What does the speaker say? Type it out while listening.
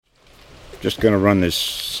Just going to run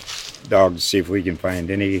this dog to see if we can find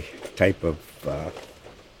any type of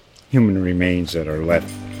human remains that are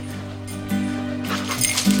left.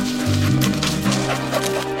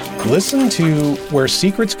 Listen to Where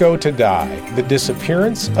Secrets Go to Die, The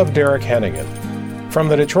Disappearance of Derek Hennigan. From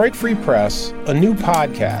the Detroit Free Press, a new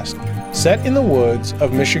podcast set in the woods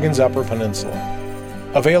of Michigan's Upper Peninsula.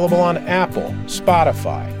 Available on Apple,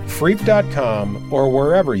 Spotify, Freep.com, or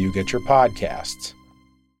wherever you get your podcasts.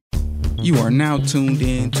 You are now tuned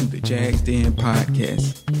in to the Jags Den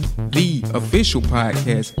Podcast, the official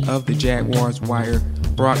podcast of the Jaguars Wire,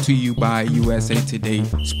 brought to you by USA Today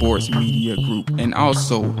Sports Media Group, and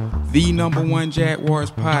also the #1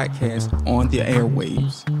 Jaguars podcast on the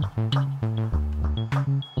airwaves.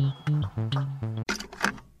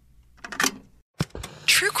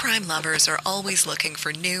 True crime lovers are always looking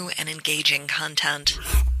for new and engaging content.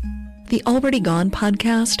 The Already Gone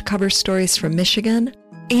podcast covers stories from Michigan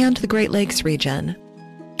and the Great Lakes region.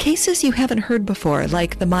 Cases you haven't heard before,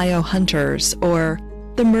 like the Mayo Hunters or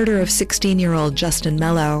the murder of 16-year-old Justin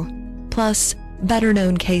Mello, plus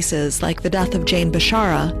better-known cases like the death of Jane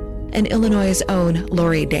Bashara and Illinois' own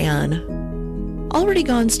Lori Dan. Already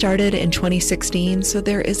Gone started in 2016, so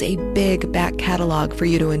there is a big back catalog for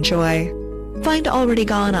you to enjoy. Find Already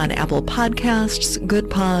Gone on Apple Podcasts, Good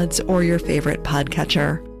Pods, or your favorite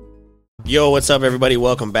podcatcher. Yo, what's up, everybody?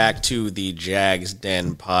 Welcome back to the Jags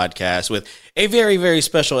Den Podcast with a very, very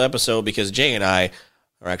special episode because Jay and I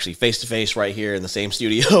are actually face-to-face right here in the same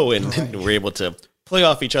studio, and we're able to play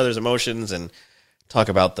off each other's emotions and talk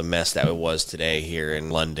about the mess that it was today here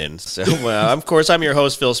in London. So, of course, I'm your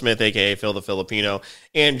host, Phil Smith, a.k.a. Phil the Filipino,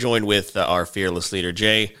 and joined with our fearless leader,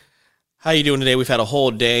 Jay. How you doing today? We've had a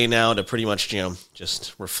whole day now to pretty much,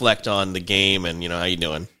 just reflect on the game, and, how you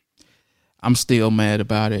doing? I'm still mad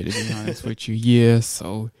about it, to be honest with you. Yeah,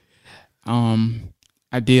 so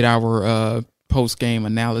I did our post-game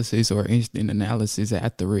analysis or instant analysis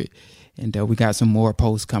after it, and we got some more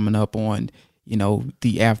posts coming up on,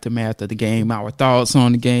 the aftermath of the game, our thoughts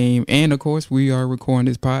on the game, and, of course, we are recording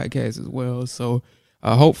this podcast as well. So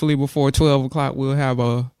hopefully before 12 o'clock, we'll have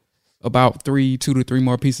about 2 to 3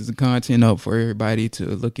 more pieces of content up for everybody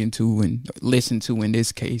to look into and listen to in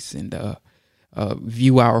this case, and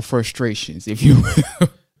view our frustrations, if you will.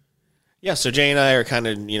 Yeah, so Jay and I are kind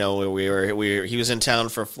of, he was in town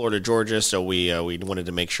for Florida, Georgia, so we wanted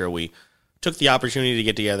to make sure we took the opportunity to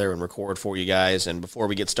get together and record for you guys. And before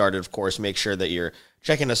we get started, of course, make sure that you're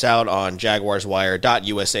checking us out on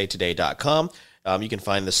jaguarswire.usatoday.com. You can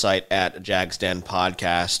find the site at Jags Den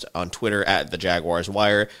Podcast, on Twitter at the Jaguars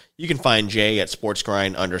Wire. You can find Jay at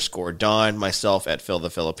sportsgrind_Don, myself at Phil the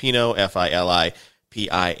Filipino, FILIPINO,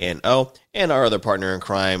 and our other partner in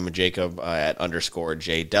crime, Jacob, at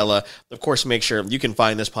 _J Della. Of course, make sure you can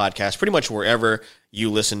find this podcast pretty much wherever you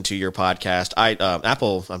listen to your podcast.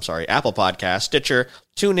 Apple Podcast, Stitcher,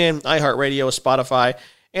 TuneIn, iHeartRadio, Spotify,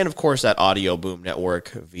 and of course that Audio Boom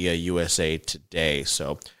Network via USA Today.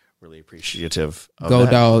 So really appreciative of Go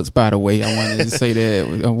that. Dogs, by the way. I wanted to say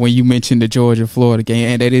that when you mentioned the Georgia-Florida game,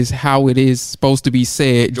 and that is how it is supposed to be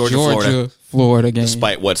said, Georgia-Florida game.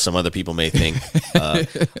 Despite what some other people may think.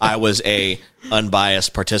 I was a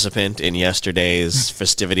unbiased participant in yesterday's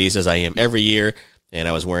festivities, as I am every year, and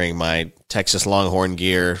I was wearing my Texas Longhorn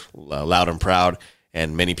gear, loud and proud,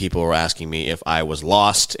 and many people were asking me if I was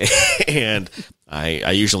lost, and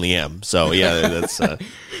I usually am. So, yeah, that's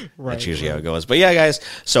usually how it goes. But, yeah, guys,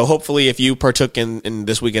 so hopefully if you partook in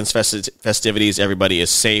this weekend's festivities, everybody is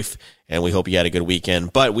safe, and we hope you had a good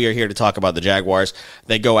weekend. But we are here to talk about the Jaguars.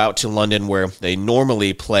 They go out to London where they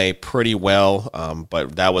normally play pretty well,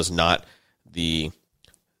 but that was not the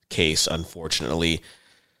case, unfortunately.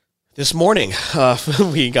 This morning,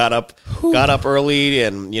 we got up early,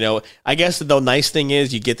 and I guess the nice thing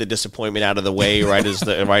is you get the disappointment out of the way right as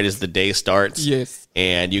the day starts. Yes,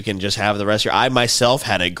 and you can just have the rest of your. I myself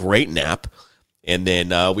had a great nap, and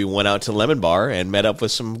then we went out to Lemon Bar and met up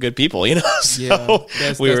with some good people. So yeah,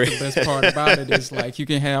 that's the best part about it. Is like you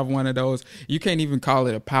can have one of those. You can't even call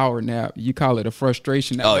it a power nap. You call it a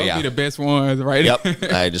frustration nap. Those be the best ones, right? Yep.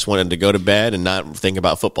 I just wanted to go to bed and not think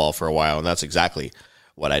about football for a while, and that's exactly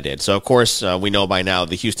what I did. So, of course, we know by now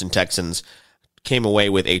the Houston Texans came away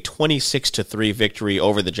with a 26-3 victory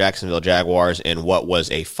over the Jacksonville Jaguars in what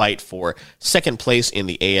was a fight for second place in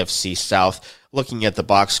the AFC South. Looking at the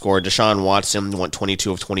box score, Deshaun Watson went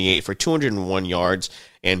 22 of 28 for 201 yards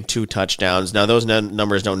and 2 touchdowns. Now, those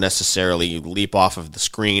numbers don't necessarily leap off of the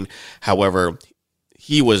screen. However,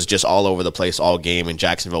 he was just all over the place all game, and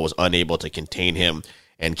Jacksonville was unable to contain him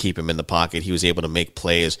and keep him in the pocket. He was able to make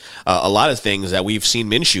plays. A lot of things that we've seen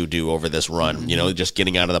Minshew do over this run, just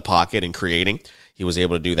getting out of the pocket and creating. he was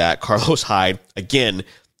able to do that. Carlos Hyde, again,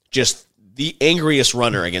 just the angriest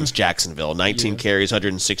runner against Jacksonville. 19 carries,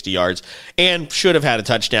 160 yards, and should have had a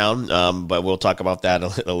touchdown, but we'll talk about that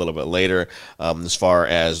a little bit later. As far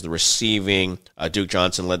as the receiving, Duke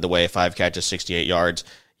Johnson led the way, 5 catches, 68 yards.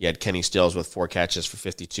 You had Kenny Stills with 4 catches for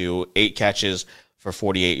 52, 8 catches for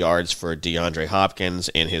 48 yards for DeAndre Hopkins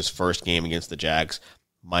in his first game against the Jags,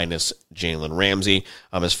 minus Jalen Ramsey.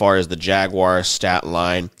 As far as the Jaguars stat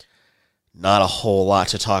line, not a whole lot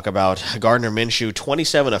to talk about. Gardner Minshew,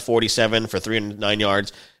 27 of 47 for 309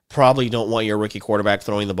 yards. Probably don't want your rookie quarterback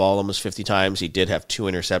throwing the ball almost 50 times. He did have 2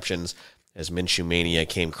 interceptions as Minshew Mania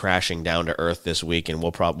came crashing down to earth this week, and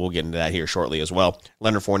we'll get into that here shortly as well.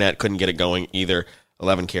 Leonard Fournette couldn't get it going either.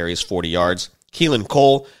 11 carries, 40 yards. Keelan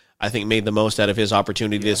Cole, I think, made the most out of his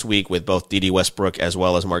opportunity this week with both Dede Westbrook as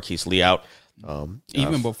well as Marquise Lee out.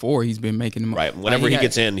 Even before, he's been making them. Right. Whenever he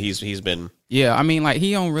gets in, he's been. Yeah, I mean, like,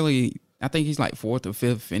 he don't really. I think he's like 4th or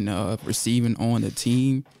 5th in receiving on the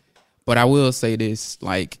team. But I will say this,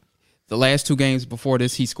 like, the last 2 games before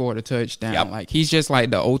this, he scored a touchdown. Yep. Like, he's just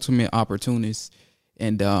like the ultimate opportunist.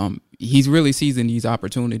 And he's really seizing these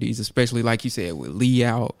opportunities, especially, like you said, with Lee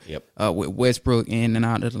out, with Westbrook in and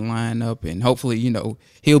out of the lineup. And hopefully,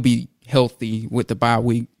 he'll be healthy with the bye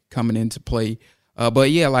week coming into play.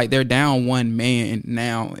 But, yeah, like, they're down 1 man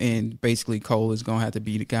now, and basically Cole is going to have to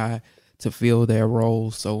be the guy to fill their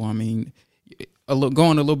role. So, I mean,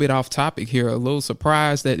 going a little bit off topic here, a little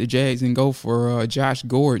surprised that the Jags didn't go for Josh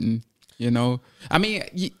Gordon, I mean,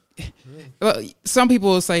 some people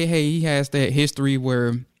will say, hey, he has that history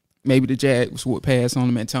where maybe the Jags would pass on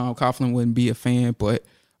him and Tom Coughlin wouldn't be a fan. But,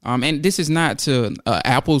 and this is not to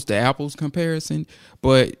apples to apples comparison,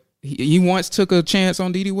 but he once took a chance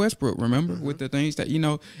on Dede Westbrook, remember, with the things that,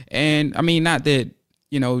 and I mean, not that,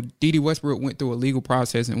 Dede Westbrook went through a legal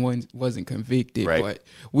process and wasn't convicted. Right. But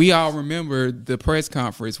we all remember the press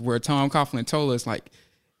conference where Tom Coughlin told us, like,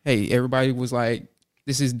 hey, everybody was like,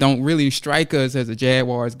 don't really strike us as a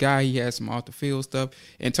Jaguars guy. He had some off the field stuff.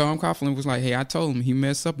 And Tom Coughlin was like, hey, I told him he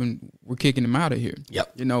messed up and we're kicking him out of here.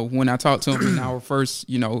 Yep. When I talked to him in our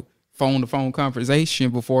first, phone-to-phone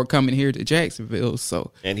conversation before coming here to Jacksonville.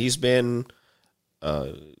 So, and he's been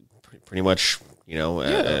pretty much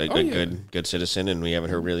a good citizen, and we haven't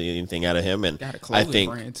heard really anything out of him. And I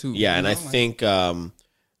think, brand too, and I think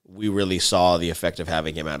we really saw the effect of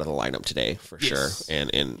having him out of the lineup today for sure, and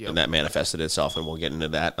that manifested itself, and we'll get into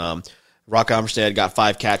that. Rock Armstead got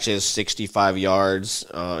 5 catches, 65 yards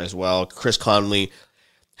as well. Chris Conley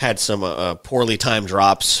had some poorly timed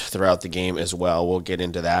drops throughout the game as well. We'll get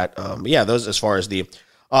into that. Those as far as the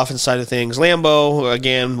offense side of things. Lambeau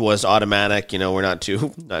again was automatic. We're not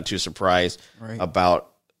too surprised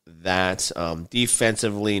about that.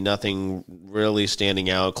 Defensively, nothing really standing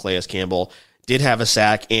out. Calais Campbell did have a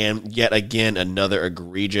sack, and yet again another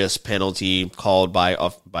egregious penalty called by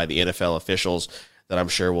the NFL officials that I'm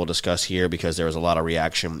sure we'll discuss here, because there was a lot of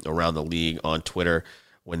reaction around the league on Twitter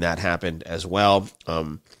when that happened as well.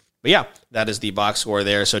 But yeah, that is the box score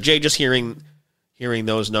there. So Jay, just hearing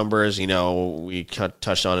those numbers, we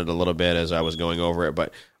touched on it a little bit as I was going over it,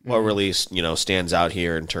 but what really, stands out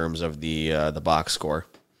here in terms of the box score?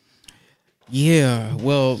 Yeah,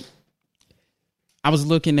 well, I was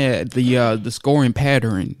looking at the scoring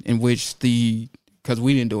pattern in which because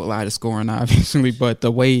we didn't do a lot of scoring, obviously, but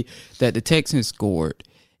the way that the Texans scored.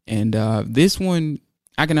 And this one,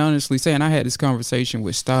 I can honestly say, and I had this conversation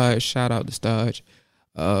with Staj, shout out to Staj,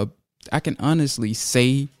 I can honestly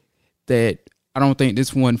say that I don't think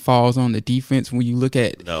this one falls on the defense when you look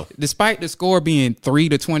at, despite the score being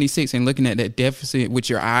 3-26 and looking at that deficit with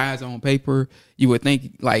your eyes on paper, you would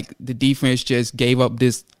think like the defense just gave up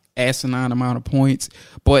this asinine amount of points,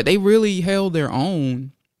 but they really held their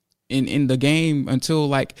own in the game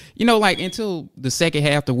until until the second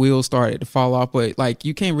half, the wheels started to fall off. But like,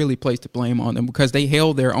 you can't really place the blame on them because they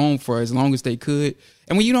held their own for as long as they could.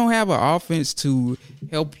 And when you don't have an offense to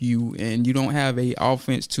help you and you don't have a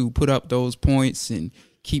offense to put up those points and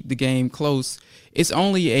keep the game close, it's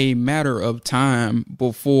only a matter of time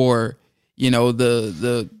before,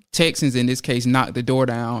 the Texans in this case knock the door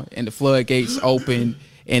down and the floodgates open,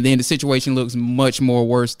 and then the situation looks much more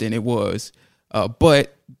worse than it was.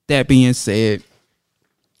 But that being said,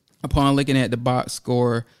 upon looking at the box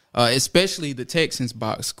score, especially the Texans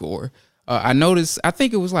box score, I noticed, I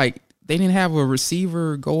think it was like they didn't have a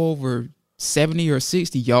receiver go over 70 or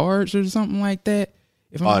 60 yards or something like that.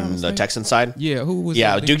 On the Texans side? Yeah, who was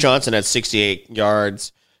that? Duke Johnson had 68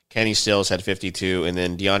 yards. Kenny Stills had 52, and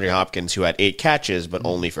then DeAndre Hopkins, who had 8 catches, but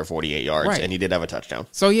only for 48 yards, and he did have a touchdown.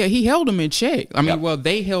 So, yeah, he held them in check. I mean,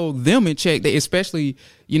 they held them in check. They, especially,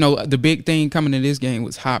 the big thing coming in this game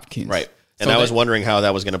was Hopkins. Right. And I was wondering how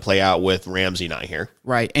that was going to play out with Ramsey not here.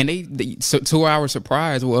 Right. And so to our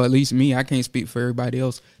surprise, well, at least me, I can't speak for everybody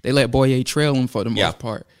else, they let Boye trail him for the most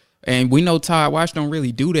part. And we know Todd Wash don't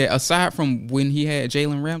really do that. Aside from when he had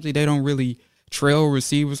Jalen Ramsey, they don't really trail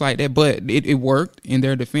receivers like that. But it worked in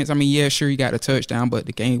their defense. I mean, yeah, sure, he got a touchdown, but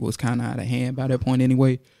the game was kind of out of hand by that point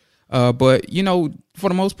anyway. But, for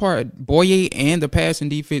the most part, Boye and the passing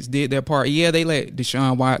defense did their part. Yeah, they let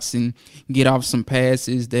Deshaun Watson get off some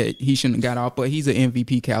passes that he shouldn't have got off, but he's an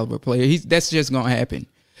MVP caliber player. That's just going to happen.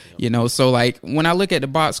 So like when I look at the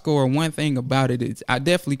box score, one thing about it is I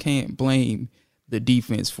definitely can't blame the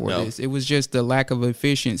defense for this. It was just the lack of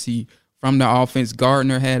efficiency from the offense.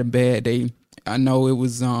 Gardner had a bad day. I know it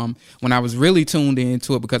was when I was really tuned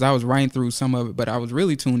into it because I was writing through some of it, but I was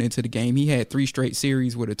really tuned into the game. He had 3 straight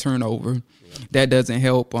series with a turnover. Yeah. That doesn't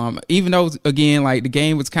help. Even though, again, like the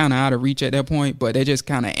game was kind of out of reach at that point, but they just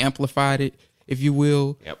kind of amplified it, if you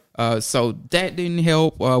will. Yep. So that didn't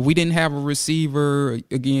help. We didn't have a receiver.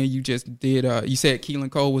 Again, you just did. You said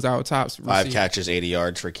Keelan Cole was our top receiver. 5 catches, 80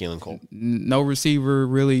 yards for Keelan Cole. No receiver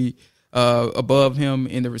really above him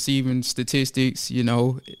in the receiving statistics,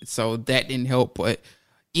 so that didn't help. But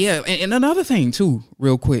yeah, and another thing too,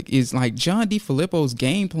 real quick, is like John DeFilippo's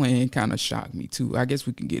game plan kind of shocked me too. I guess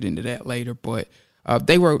we can get into that later, but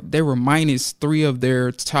they were minus 3 of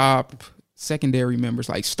their top secondary members,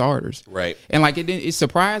 like starters, right? And like it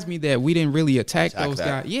surprised me that we didn't really attack those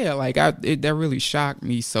guys. Yeah, like that really shocked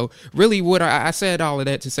me. So really, what I said all of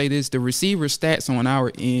that to say this: the receiver stats on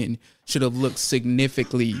our end should have looked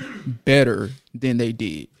significantly better than they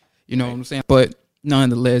did. You know what I'm saying? But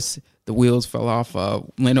nonetheless, the wheels fell off.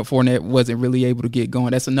 Leonard Fournette wasn't really able to get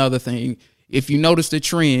going. That's another thing. If you notice the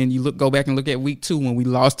trend, go back and look at week 2 when we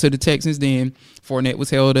lost to the Texans. Then Fournette was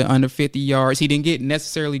held at under 50 yards. He didn't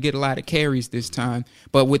necessarily get a lot of carries this time,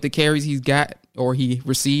 but with the carries he's got or he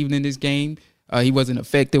received in this game, he wasn't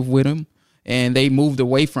effective with them, and they moved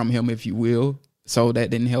away from him, if you will. So that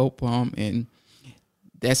didn't help. And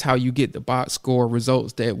that's how you get the box score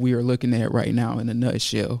results that we are looking at right now in a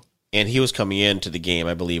nutshell. And he was coming into the game,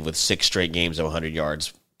 I believe, with 6 straight games of 100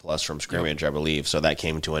 yards plus from scrimmage, I believe. So that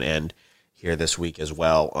came to an end here this week as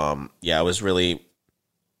well. It was really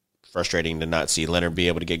frustrating to not see Leonard be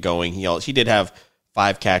able to get going. He did have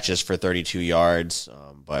 5 catches for 32 yards,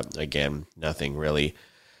 but again, nothing really,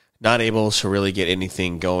 not able to really get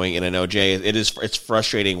anything going. And I know, Jay, it's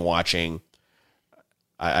frustrating watching.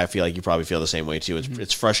 I feel like you probably feel the same way too.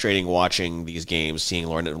 It's frustrating watching these games, seeing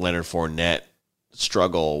Leonard Fournette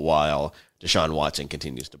struggle while Deshaun Watson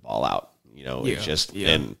continues to ball out. It's just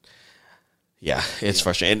and. Yeah, it's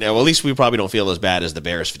frustrating. And, at least we probably don't feel as bad as the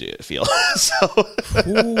Bears feel. So,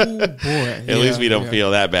 ooh, boy. At least we don't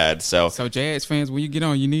feel that bad. So, Jazz fans, when you get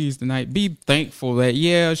on your knees tonight, be thankful that,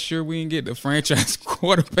 sure, we didn't get the franchise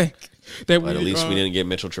quarterback. But at least we didn't get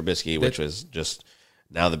Mitchell Trubisky, which was just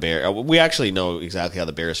now the Bears. We actually know exactly how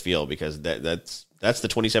the Bears feel because that's the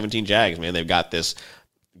 2017 Jags, man. They've got this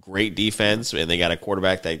great defense, and they got a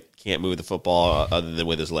quarterback that can't move the football other than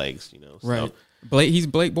with his legs. So. Right. He's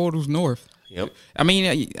Blake Bortles North. Yep. I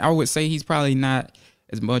mean, I would say he's probably not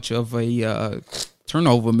as much of a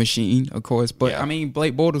turnover machine, of course, but I mean,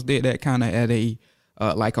 Blake Bortles did that kind of at a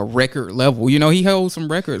like a record level. He holds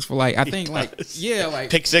some records for like pick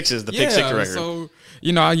sixes, the pick 6 record. So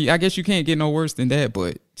I guess you can't get no worse than that,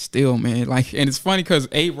 but still, man, and it's funny because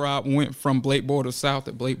A-Rob went from Blake Bortles South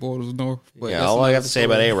to Blake Bortles North. But all I have to say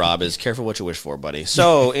about A-Rob is careful what you wish for, buddy.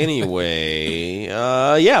 So anyway,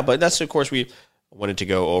 but that's, of course, we wanted to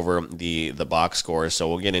go over the box score, so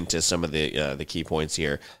we'll get into some of the key points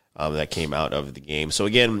here that came out of the game. So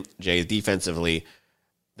again, Jay, defensively,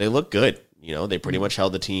 they look good. They pretty much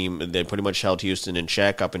held the team. They pretty much held Houston in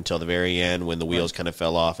check up until the very end when the wheels kind of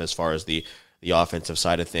fell off as far as the offensive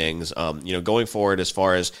side of things. Going forward, as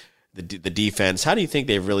far as the defense, how do you think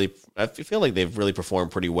they've really? I feel like they've really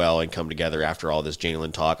performed pretty well and come together after all this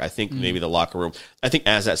Jalen talk. I think maybe the locker room. I think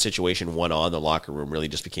as that situation went on, the locker room really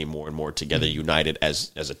just became more and more together, united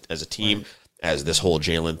as a team, as this whole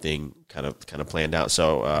Jalen thing kind of planned out.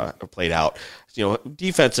 So played out.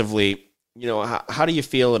 Defensively, how do you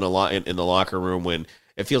feel in the locker room when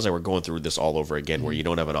it feels like we're going through this all over again, where you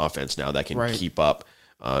don't have an offense now that can keep up,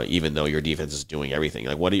 even though your defense is doing everything?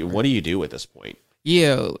 Like, what do you do at this point?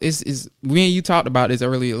 Yeah, it's me and you talked about this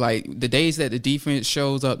earlier. Like the days that the defense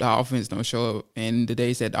shows up, the offense don't show up, and the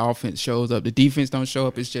days that the offense shows up, the defense don't show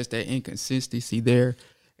up. It's just that inconsistency there.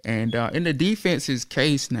 And in the defense's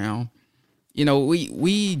case now,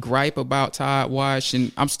 we gripe about Todd Wash,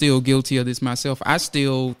 and I'm still guilty of this myself. I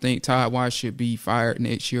still think Todd Wash should be fired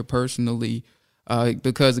next year personally,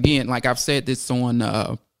 because again, like I've said this on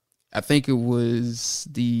I think it was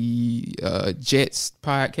the Jets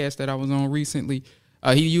podcast that I was on recently.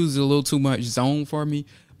 He used a little too much zone for me.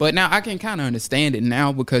 But now I can kind of understand it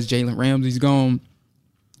now because Jalen Ramsey's gone.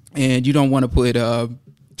 And you don't want to put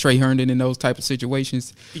Trey Herndon in those type of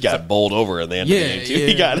situations. He got bowled over in the end of the game, too. Yeah,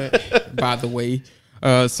 He got it. by the way.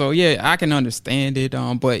 So, yeah, I can understand it.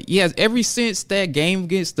 But, yeah, ever since that game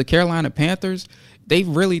against the Carolina Panthers, they've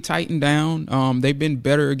really tightened down. They've been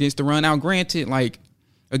better against the run. Now, granted, like,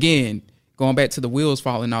 again, going back to the wheels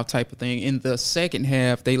falling off type of thing, in the second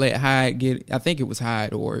half, they let Hyde get – I think it was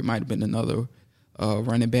Hyde or it might have been another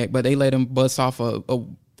running back, but they let him bust off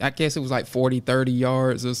I guess it was like 40, 30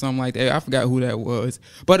 yards or something like that. I forgot who that was.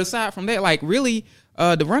 But aside from that, like really,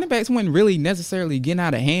 the running backs weren't really necessarily getting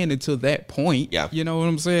out of hand until that point. Yeah. You know what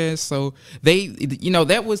I'm saying? So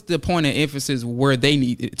that was the point of emphasis where they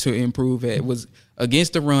needed to improve at was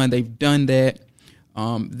against the run. They've done that.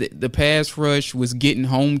 The pass rush was getting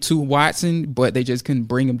home to Watson, but they just couldn't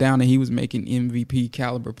bring him down, and he was making MVP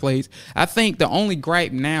caliber plays. I think the only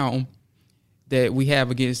gripe now that we have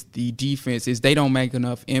against the defense is they don't make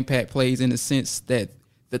enough impact plays in the sense that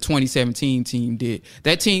the 2017 team did.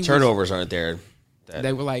 That team Turnovers aren't there.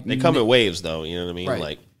 They were like they come in waves, though. You know what I mean? Right.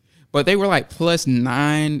 Like, but they were like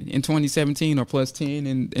 +9 in 2017 or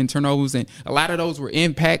 +10 in turnovers, and a lot of those were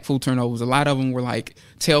impactful turnovers. A lot of them were like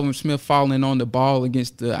Telvin Smith falling on the ball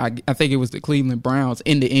against I think it was the Cleveland Browns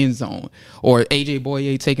in the end zone, or AJ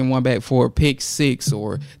Boye taking one back for a pick six,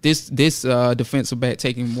 or this defensive back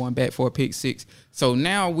taking one back for a pick six. So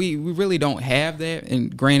now we really don't have that,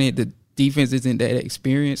 and granted the defense isn't that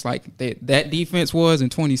experienced like that defense was in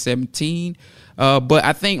 2017. But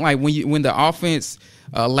I think like when the offense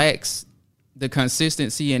lacks the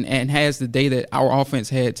consistency and has the day that our offense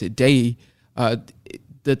had today,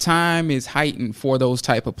 the time is heightened for those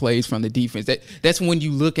type of plays from the defense. That's when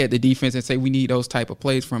you look at the defense and say we need those type of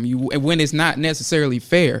plays from you, and when it's not necessarily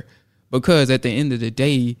fair, because at the end of the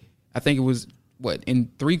day, I think it was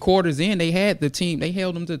in 3 quarters in they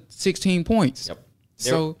held them to 16 points. Yep.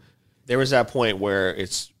 So there was that point where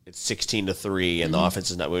it's 16-3, and the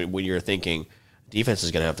offense is not. When you're thinking, defense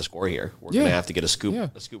is going to have to score here. We're going to have to get a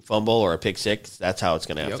scoop fumble or a pick six. That's how it's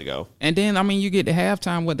going to have to go. And then you get to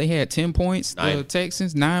halftime. What they had 10 points. 9. The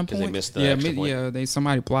Texans 9 points. They missed the extra point.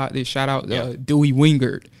 Somebody blocked. They shout out Dewey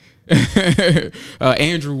Wingard,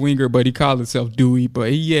 Andrew Wingard, but he called himself Dewey.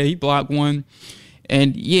 But he blocked one.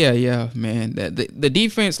 And man, the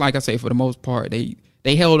defense, like I say, for the most part,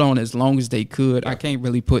 they held on as long as they could. I can't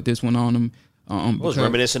really put this one on them. It was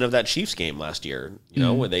reminiscent of that Chiefs game last year,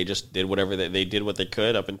 where they just did whatever they did what they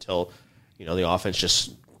could up until, the offense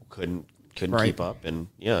just couldn't keep up, and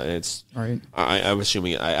it's right. I'm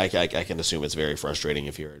assuming I can assume it's very frustrating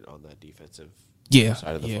if you're on that defensive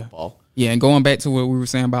side of the football. Yeah, and going back to what we were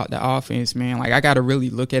saying about the offense, man, like I got to really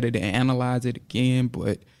look at it and analyze it again,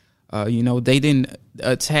 but they didn't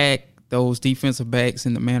attack those defensive backs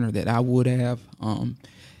in the manner that I would have.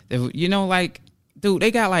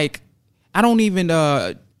 They got like. I don't even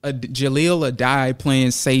Jaleel Adai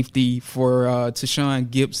playing safety for Tashawn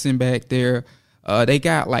Gibson back there. They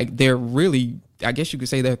got like they're really, I guess you could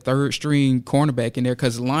say, their third string cornerback in there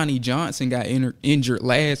because Lonnie Johnson got injured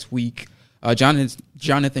last week.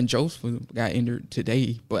 Jonathan Joseph got injured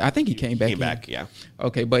today, but I think he came back. Yeah.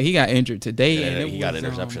 Okay, but he got injured today, and he got an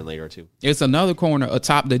interception later too. It's another corner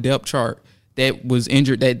atop the depth chart that was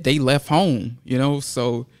injured that they left home.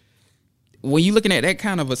 So. When you're looking at that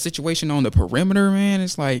kind of a situation on the perimeter, man,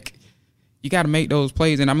 it's like you got to make those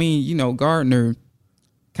plays. And, Gardner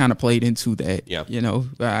kind of played into that. Yeah.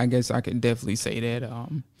 I guess I can definitely say that.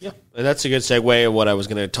 Yeah, and that's a good segue of what I was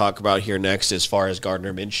going to talk about here next as far as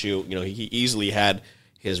Gardner Minshew. He easily had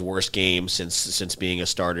his worst game since being a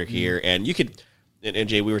starter here. And you could – and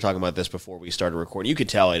Jay, we were talking about this before we started recording. You could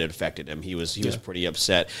tell it affected him. He was pretty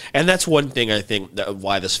upset. And that's one thing I think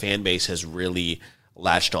why this fan base has really –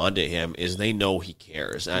 latched onto him is they know he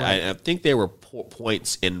cares. Right. I think there were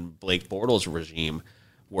points in Blake Bortles' regime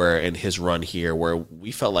where in his run here where we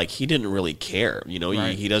felt like he didn't really care.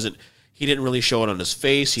 Right. He didn't really show it on his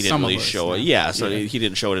face. He didn't really show it. Yeah, so he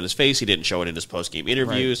didn't show it in his face. He didn't show it in his post-game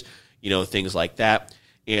interviews, things like that.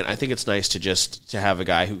 And I think it's nice to have a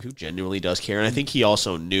guy who genuinely does care. And I think he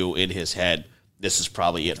also knew in his head, this is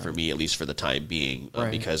probably it for me, at least for the time being,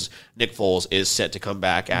 because Nick Foles is set to come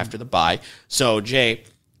back after the bye. So, Jay,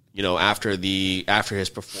 after his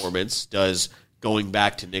performance, does going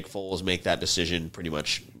back to Nick Foles make that decision pretty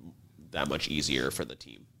much that much easier for the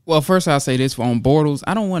team? Well, first I'll say this on Bortles.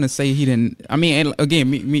 I don't want to say he didn't. I mean, and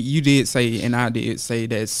again, you did say, and I did say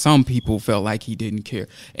that some people felt like he didn't care.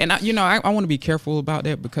 And I want to be careful about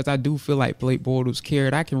that because I do feel like Blake Bortles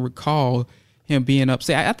cared. I can recall him being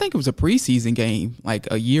upset. I think it was a preseason game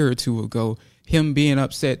like a year or two ago. Him being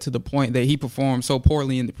upset to the point that he performed so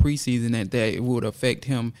poorly in the preseason that it would affect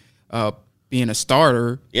him being a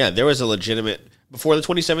starter. Yeah, there was a legitimate before the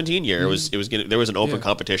 2017 year. There was an open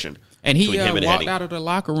competition, and he between him and walked Henning. out of the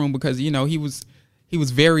locker room because he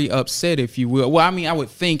was very upset, if you will. Well, I mean, I would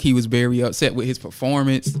think he was very upset with his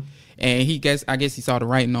performance, and I guess he saw the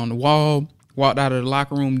writing on the wall. Walked out of the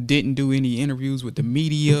locker room, didn't do any interviews with the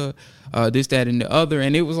media, this, that, and the other.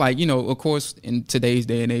 And it was like, of course, in today's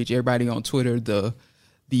day and age, everybody on Twitter, the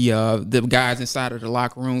guys inside of the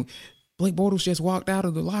locker room, Blake Bortles just walked out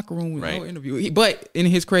of the locker room with no interview. But in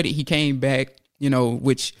his credit, he came back,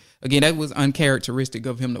 which, again, that was uncharacteristic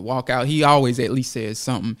of him to walk out. He always at least says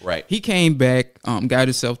something. Right. He came back, got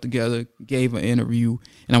himself together, gave an interview,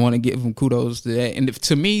 and I want to give him kudos to that. And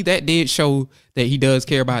to me, that did show that he does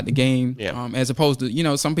care about the game, as opposed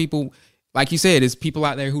to, some people, like you said, there's people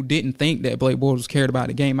out there who didn't think that Blake Bortles cared about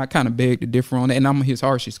the game. I kind of beg to differ on that, and I'm his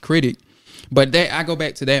harshest critic. But I go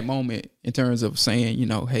back to that moment in terms of saying,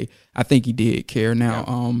 hey, I think he did care.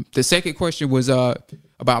 Now, the second question was about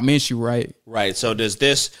Minshew, right? Right. So does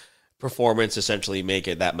this performance essentially make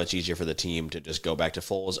it that much easier for the team to just go back to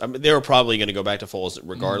Foles? I mean, they were probably going to go back to Foles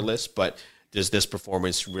regardless, but does this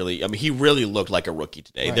performance really? I mean, he really looked like a rookie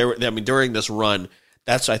today. Right. During this run,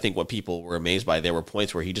 that's I think what people were amazed by. There were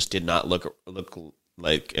points where he just did not look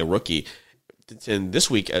like a rookie. And this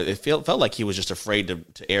week, it felt like he was just afraid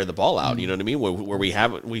to air the ball out. You know what I mean? Where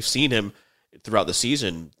we've seen him throughout the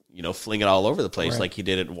season, fling it all over the place like he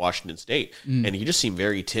did at Washington State. And he just seemed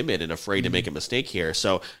very timid and afraid to make a mistake here.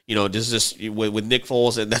 So, does this with Nick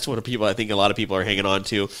Foles, and that's what I think a lot of people are hanging on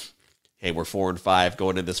to. Hey, we're 4-5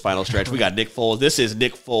 going into this final stretch. We got Nick Foles. This is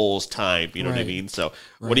Nick Foles' time. You know what I mean? So,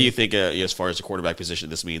 what do you think as far as the quarterback position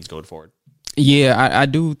this means going forward? Yeah, I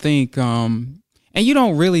do think, and you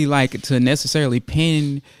don't really like to necessarily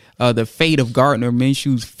pin the fate of Gardner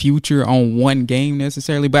Minshew's future on one game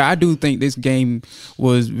necessarily, but I do think this game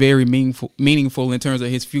was very meaningful in terms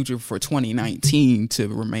of his future for 2019 to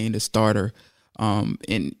remain the starter.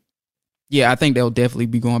 And yeah, I think they'll definitely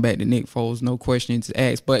be going back to Nick Foles, no questions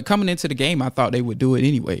asked. But coming into the game, I thought they would do it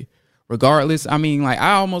anyway. Regardless, I mean,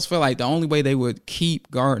 I almost feel like the only way they would keep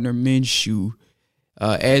Gardner Minshew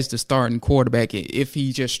as the starting quarterback if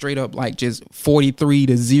he just straight up just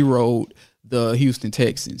 43-0 the Houston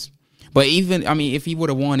Texans. But even, if he would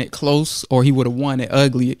have won it close or he would have won it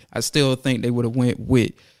ugly, I still think they would have went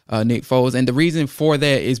with Nick Foles. And the reason for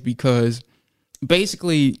that is because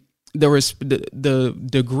basically the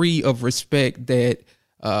degree of respect that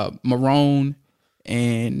Marrone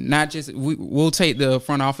and not just we'll take the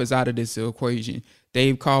front office out of this equation.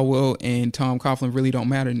 Dave Caldwell and Tom Coughlin really don't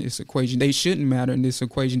matter in this equation. They shouldn't matter in this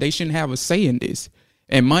equation. They shouldn't have a say in this.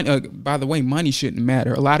 And money, by the way, money shouldn't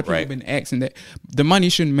matter. A lot of people have been asking that. The money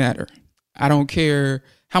shouldn't matter. I don't care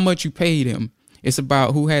how much you paid him. It's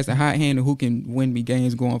about who has the hot hand and who can win me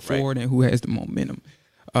games going forward and who has the momentum.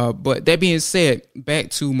 But that being said, back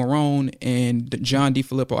to Marrone and John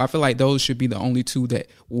DeFilippo, I feel like those should be the only two that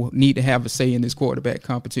will need to have a say in this quarterback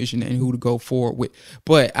competition and who to go forward with.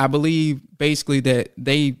 But I believe basically that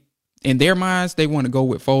they, in their minds, they want to go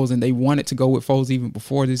with Foles, and they wanted to go with Foles even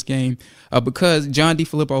before this game because John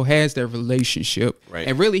DeFilippo has their relationship. Right.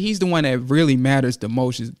 And really, he's the one that really matters the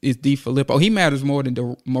most is DeFilippo. He matters more than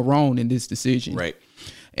Marrone in this decision. Right.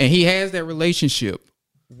 And he has that relationship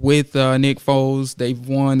with Nick Foles. They've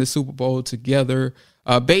won the Super Bowl together,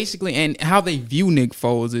 basically. And how they view Nick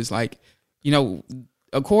Foles is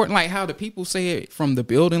according how the people say it from the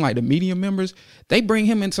building, like the media members, they bring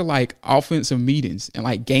him into offensive meetings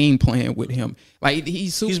and game plan with him.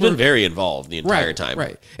 He's been very involved the entire time.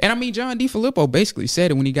 Right. And John DeFilippo basically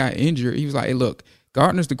said it when he got injured. He was like, hey, look,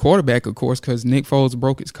 Gardner's the quarterback, of course, because Nick Foles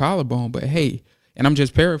broke his collarbone. But hey, and I'm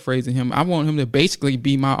just paraphrasing him, I want him to basically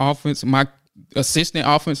be my assistant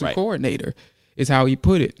offensive coordinator is how he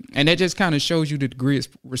put it. And that just kind of shows you the degree of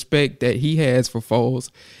respect that he has for Foles.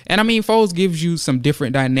 And Foles gives you some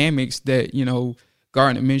different dynamics that,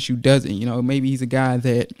 Gardner Minshew doesn't. Maybe he's a guy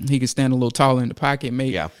that he can stand a little taller in the pocket,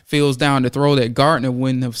 feels down to throw that Gardner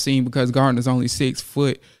wouldn't have seen because Gardner's only 6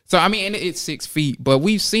 foot. So, and it's 6 feet. But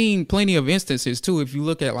we've seen plenty of instances, too, if you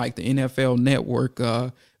look at the NFL Network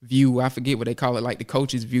view. I forget what they call it, the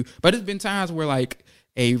coach's view. But there's been times where,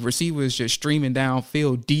 a receiver is just streaming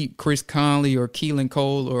downfield deep, Chris Conley or Keelan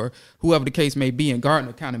Cole or whoever the case may be, and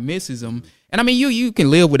Gardner kind of misses him. And you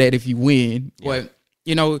can live with that if you win. Yeah. But,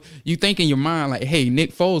 you think in your mind, hey,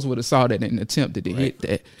 Nick Foles would have saw that and attempted to hit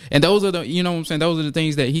that. And those are the, those are the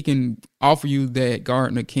things that he can offer you that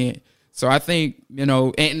Gardner can't. So I think,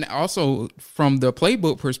 and also from the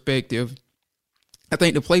playbook perspective, I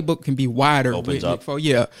think the playbook can be wider. Opens up.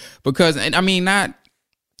 Yeah, because, and I mean, I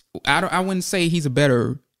wouldn't say he's a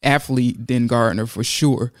better athlete than Gardner for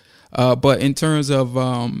sure. But in terms of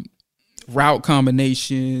route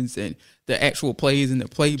combinations and the actual plays in the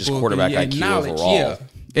playbook, Just quarterback IQ knowledge, overall. yeah,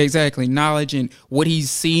 exactly, knowledge and what he's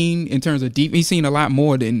seen in terms of deep. He's seen a lot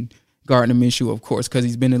more than Gardner Minshew, of course, because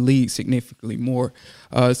he's been in the league significantly more.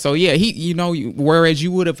 So yeah, whereas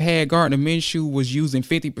you would have had Gardner Minshew was using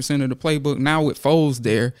 50% of the playbook, now with Foles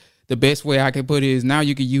there, the best way I can put it is now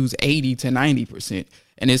you could use 80 to 90%.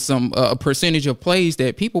 And it's some a percentage of plays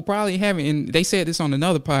that people probably haven't. And they said this on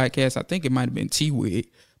another podcast. I think it might have been T-Wig.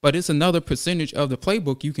 But it's another percentage of the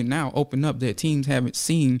playbook you can now open up that teams haven't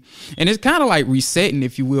seen. And it's kind of like resetting,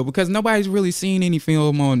 if you will, because nobody's really seen any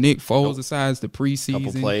film on Nick Foles besides the preseason.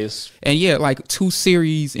 Couple plays. And yeah, like 2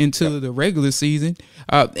 series into the regular season.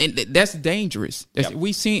 And that's dangerous.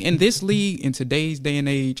 We've seen in this league, in today's day and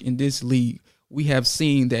age, in this league, we have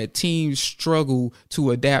seen that teams struggle to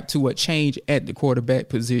adapt to a change at the quarterback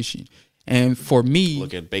position. And for me,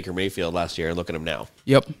 Look at Baker Mayfield last year and look at him now.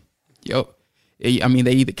 Yep. I mean,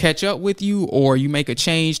 they either catch up with you or you make a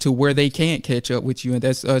change to where they can't catch up with you, and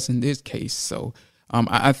that's us in this case. So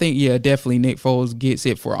I think, yeah, definitely Nick Foles gets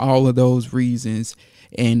it for all of those reasons.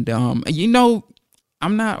 And,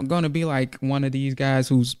 I'm not going to be like one of these guys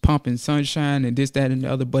who's pumping sunshine and this, that, and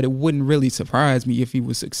the other, but it wouldn't really surprise me if he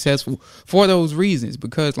was successful for those reasons.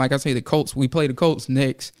 Because, like I say, we play the Colts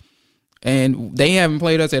next. And they haven't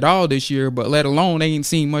played us at all this year, but let alone they ain't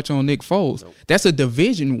seen much on Nick Foles. Nope. That's a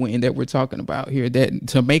division win that we're talking about here, that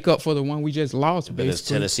to make up for the one we just lost. And it's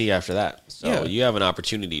Tennessee after that. So you have an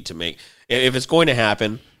opportunity to make, if it's going to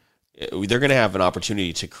happen, they're going to have an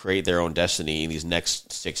opportunity to create their own destiny in these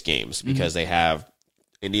next 6 games because they have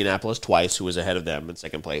Indianapolis twice, who is ahead of them in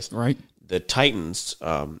second place. Right. The Titans,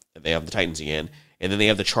 they have the Titans again. And then they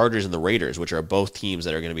have the Chargers and the Raiders, which are both teams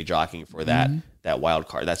that are going to be jockeying for that wild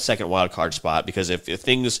card, that second wild card spot. Because if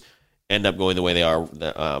things end up going the way they are,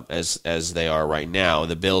 as they are right now,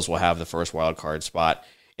 the Bills will have the first wild card spot,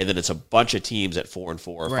 and then it's a bunch of teams at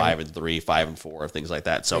 4-4, 5-3, 5-4, things like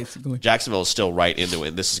that. So basically, Jacksonville is still right into it.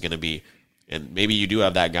 And this is going to be, and maybe you do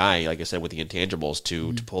have that guy, like I said, with the intangibles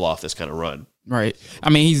to pull off this kind of run. Right.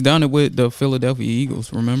 I mean, he's done it with the Philadelphia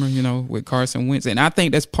Eagles, remember, with Carson Wentz. And I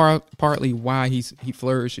think that's partly why he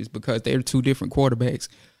flourishes, because they're 2 different quarterbacks.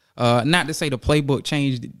 Not to say the playbook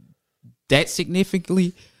changed that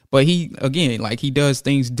significantly, but he does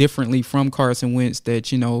things differently from Carson Wentz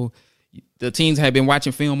that, the teams have been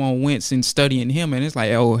watching film on Wentz and studying him. And it's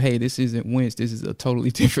like, oh, hey, this isn't Wentz. This is a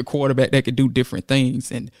totally different quarterback that could do different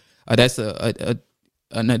things. And that's an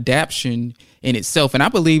adaptation in itself. And I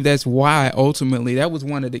believe that's why ultimately that was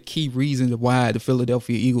one of the key reasons why the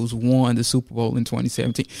Philadelphia Eagles won the Super Bowl in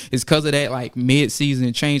 2017. It's because of that like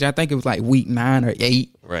mid-season change. I think it was like week 9 or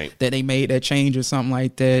 8 that they made that change or something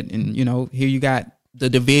like that. And, here you got the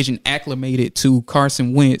division acclimated to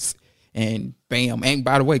Carson Wentz, and bam. And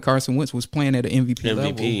by the way, Carson Wentz was playing at an MVP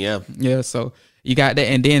level. Yeah. Yeah, so you got that,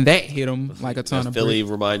 and then that hit him like a ton of Philly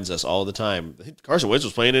bricks. Reminds us all the time. Carson Wentz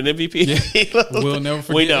was playing an MVP. Yeah. We'll never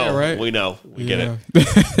forget that, right? We know. We get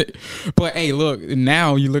it. But, hey, look,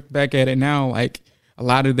 now you look back at it now, like a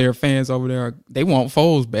lot of their fans over there, they want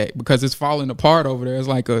Foles back because it's falling apart over there. It's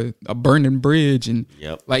like a burning bridge. And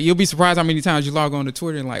like you'll be surprised how many times you log on to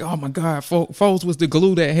Twitter and like, oh, my God, Foles was the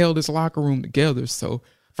glue that held this locker room together. So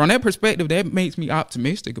from that perspective, that makes me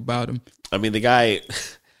optimistic about him. I mean, the guy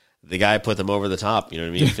put them over the top. You know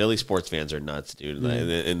what I mean? Philly sports fans are nuts, dude.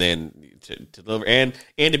 And then to deliver and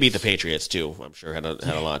to beat the Patriots too, I'm sure had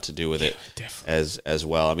a lot to do with it as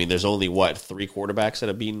well. I mean, there's only 3 quarterbacks that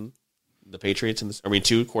have beaten the Patriots 2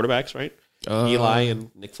 quarterbacks, right? Eli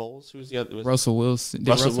and Nick Foles. Who's the other? Russell Wilson.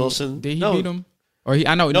 Russell Wilson. Did he beat him? Or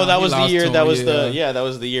that was the year. That was the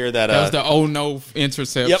year that was the no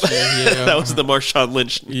interception. Yep. Yeah. That was the Marshawn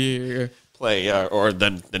Lynch. Yeah. Play or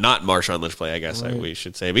the not Marshawn Lynch play, I guess we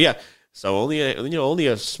should say. But yeah, so only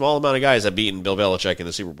a small amount of guys have beaten Bill Belichick in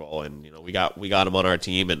the Super Bowl, and we got him on our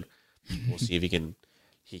team, and we'll see if he can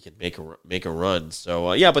make a run.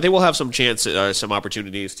 So but they will have some some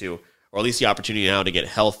opportunities to, or at least the opportunity now to get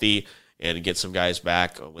healthy and get some guys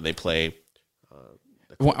back when they play.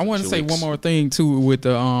 I want to say one more thing too with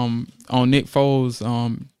the on Nick Foles.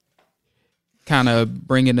 Kind of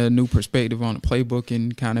bringing a new perspective on the playbook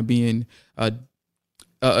and kind of being a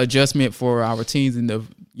adjustment for our teams in the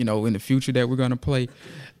in the future that we're going to play.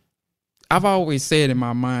 I've always said in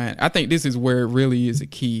my mind, I think this is where it really is a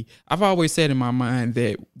key. I've always said in my mind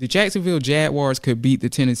that the Jacksonville Jaguars could beat the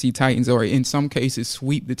Tennessee Titans, or in some cases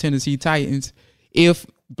sweep the Tennessee Titans, if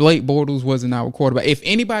Blake Bortles wasn't our quarterback. If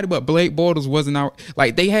anybody but Blake Bortles wasn't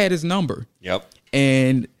they had his number. Yep.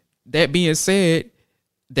 And that being said,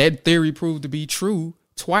 that theory proved to be true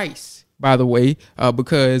twice, by the way,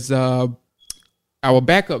 because our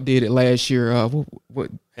backup did it last year.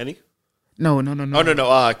 What? Henny? No. Oh,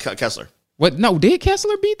 no. Kessler. What? No, did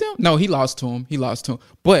Kessler beat them? No, he lost to him.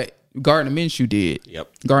 But Gardner Minshew did.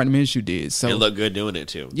 Yep. Gardner Minshew did. So it looked good doing it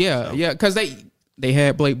too. Yeah, because they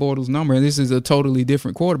had Blake Bortles' number, and this is a totally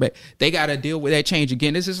different quarterback. They got to deal with that change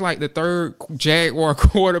again. This is like the third Jaguar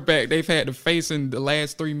quarterback they've had to face in the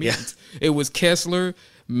last 3 minutes. Yeah. It was Kessler,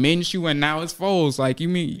 Minshew, and now it's Foles. Like,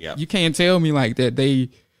 you can't tell me like that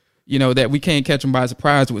that we can't catch them by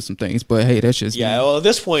surprise with some things. But hey, that's just me. Well, at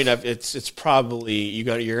this point, it's probably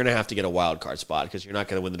you're gonna have to get a wild card spot because you're not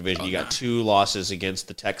gonna win the division. You got 2 losses against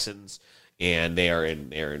the Texans. And they're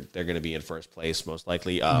going to be in first place most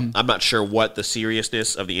likely. I'm not sure what the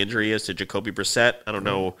seriousness of the injury is to Jacoby Brissett. I don't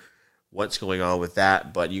know what's going on with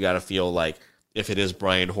that, but you got to feel like if it is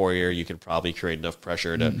Brian Hoyer, you can probably create enough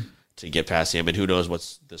pressure to get past him. And who knows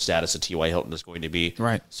what the status of T.Y. Hilton is going to be.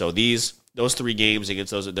 Right. So those 3 games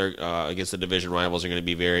against against the division rivals are going to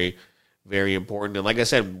be very, very important. And like I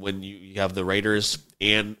said, when you have the Raiders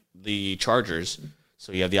and the Chargers,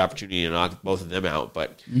 so you have the opportunity to knock both of them out,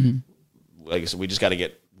 but. Like I said, we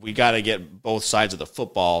got to get both sides of the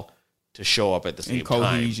football to show up at the same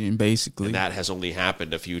cohesion, basically. And that has only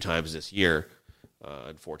happened a few times this year,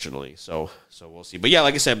 unfortunately. So we'll see. But yeah,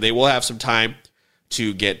 like I said, they will have some time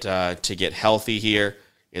to get healthy here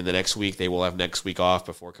in the next week. They will have next week off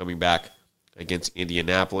before coming back against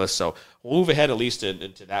Indianapolis. So we'll move ahead at least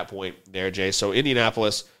into that point there, Jay. So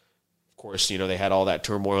Indianapolis, of course, they had all that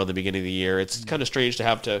turmoil in the beginning of the year. It's kind of strange to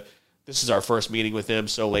have to. This is our first meeting with them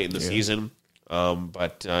so late in the season,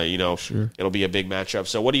 but sure. It'll be a big matchup.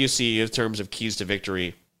 So what do you see in terms of keys to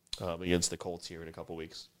victory against the Colts here in a couple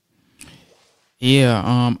weeks?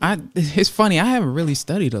 Yeah, it's funny. I haven't really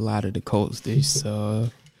studied a lot of the Colts this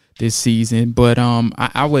season, but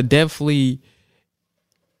I would definitely,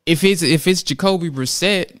 if it's Jacoby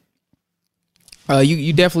Brissett,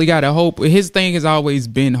 you definitely got to hope. His thing has always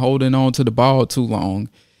been holding on to the ball too long.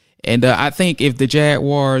 And I think if the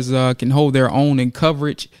Jaguars can hold their own in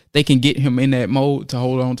coverage, they can get him in that mode to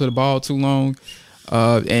hold on to the ball too long.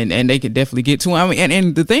 And they could definitely get to him. I mean,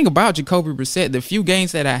 and the thing about Jacoby Brissett, the few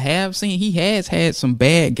games that I have seen, he has had some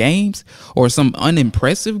bad games or some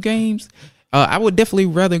unimpressive games. I would definitely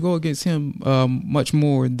rather go against him much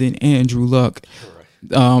more than Andrew Luck.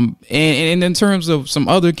 And in terms of some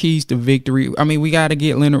other keys to victory, I mean, we got to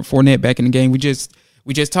get Leonard Fournette back in the game. We just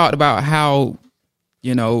talked about how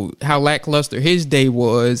lackluster his day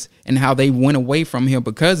was and how they went away from him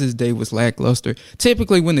because his day was lackluster.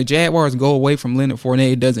 Typically, when the Jaguars go away from Leonard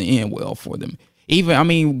Fournette, it doesn't end well for them.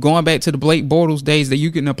 Going back to the Blake Bortles days, that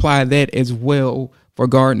you can apply that as well for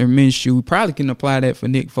Gardner Minshew. We probably can apply that for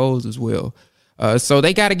Nick Foles as well. So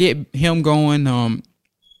they got to get him going.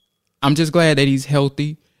 I'm just glad that he's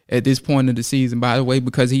healthy at this point of the season, by the way,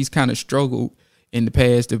 because he's kind of struggled in the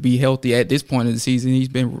past to be healthy at this point of the season. He's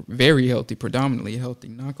been very healthy, predominantly healthy.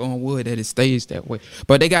 Knock on wood that it stays that way.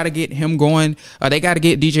 But they got to get him going. They got to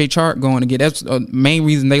get DJ Chark going again. That's the main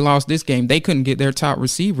reason they lost this game. They couldn't get their top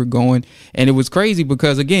receiver going. And it was crazy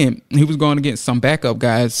because, again, he was going against some backup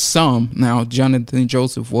guys. Now, Jonathan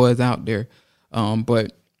Joseph was out there.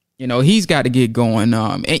 But, he's got to get going.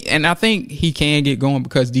 And I think he can get going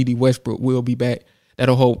because D.D. Westbrook will be back.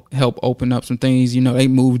 That'll help open up some things. They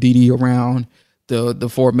move D.D. around the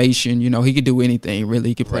formation. He could do anything, really.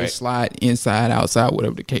 He could play slide, inside, outside,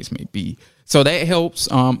 whatever the case may be. So that helps.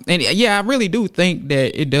 And yeah, I really do think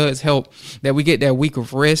that it does help that we get that week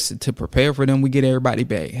of rest to prepare for them. We get everybody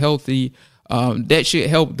back healthy. That should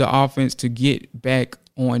help the offense to get back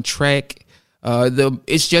on track.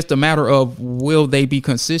 It's just a matter of will they be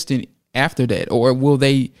consistent after that, or will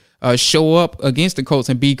they show up against the Colts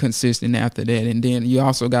and be consistent after that? And then you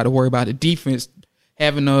also got to worry about the defense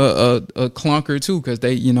having a clunker too, because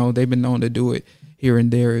they've been known to do it here and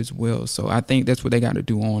there as well. So I think that's what they got to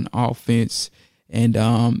do on offense. And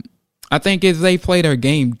I think if they play their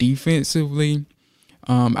game defensively,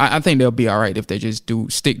 I think they'll be all right if they just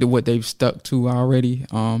stick to what they've stuck to already.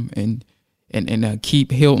 And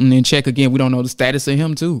keep Hilton in check. Again, we don't know the status of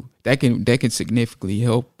him too. That can significantly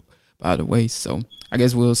help, by the way. So I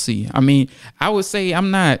guess we'll see. I mean, I would say I'm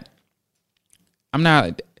not.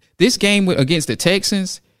 This game against the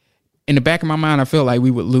Texans, in the back of my mind, I feel like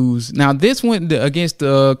we would lose. Now, this went against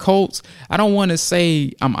the Colts. I don't want to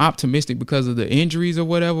say I'm optimistic because of the injuries or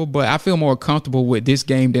whatever, but I feel more comfortable with this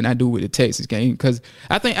game than I do with the Texas game, because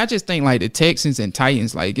I just think like the Texans and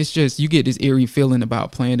Titans, like it's just you get this eerie feeling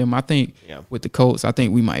about playing them. I think with the Colts, I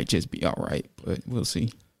think we might just be all right, but we'll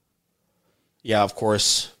see. Yeah, of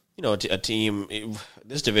course. You know, a team.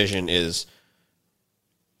 This division is.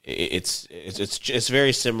 It's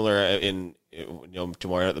very similar in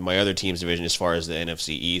to my other team's division as far as the NFC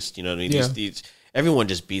East. You know what I mean? Yeah. These everyone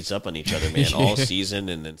just beats up on each other, man, all season,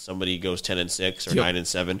 and then somebody goes 10-6 or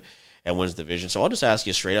 9-7 and wins the division. So I'll just ask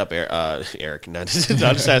you straight up, Eric. I'll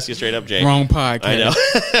just ask you straight up, Jay. Wrong podcast. I know.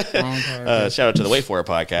 Wrong podcast. Shout out to the Wait For It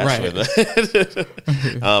podcast.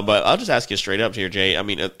 Right. But I'll just ask you straight up here, Jay. I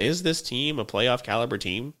mean, is this team a playoff caliber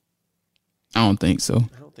team? I don't think so.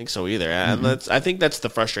 I don't think so either. And I think that's the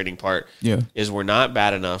frustrating part. Yeah. Is we're not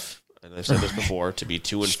bad enough, and I've said this before, to be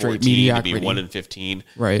 2-14, Straight to be mediocrity. 1-15.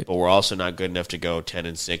 Right. But we're also not good enough to go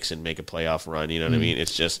 10-6 and make a playoff run. You know what I mean?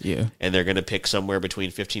 It's just and they're going to pick somewhere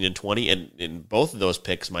between 15 and 20, and both of those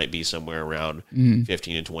picks might be somewhere around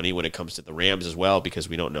 15 and 20 when it comes to the Rams as well, because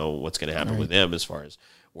we don't know what's going to happen with them as far as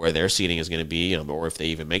where their seating is going to be, or if they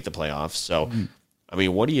even make the playoffs. So, I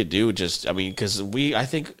mean, what do you do? Because I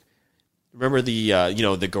think. Remember the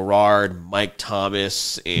the Garrard, Mike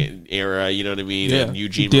Thomas era, you know what I mean? Yeah. And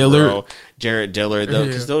Eugene Dillard. Monroe, Jared Dillard,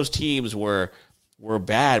 because those teams were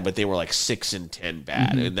bad, but they were like 6-10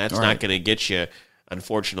 bad, and that's not going to get you.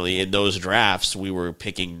 Unfortunately, in those drafts, we were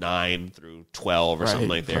picking 9 through 12 or something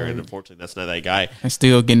like that, and unfortunately, that's not that guy. And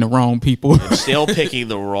still getting the wrong people. Still picking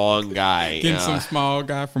the wrong guy. Getting some small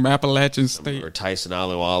guy from Appalachian State. Or Tyson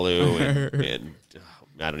Alualu, and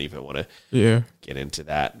I don't even want to get into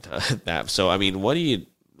that. So, I mean,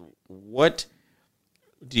 what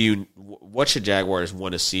should Jaguars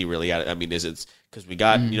want to see really out of, I mean, is it because we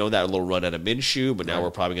got, that little run out of Minshew, but now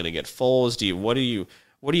we're probably going to get Foles. What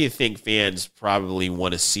do you think fans probably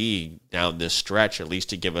want to see down this stretch, at least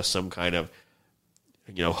to give us some kind of,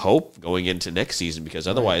 hope going into next season? Because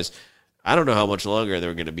otherwise, I don't know how much longer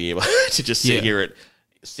they're going to be able to just sit here at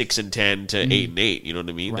 6-10 to 8-8. You know what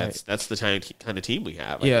I mean? Right. That's the kind of team we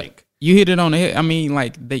have. Yeah, I think you hit it on the head. I mean,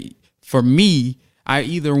 like for me, I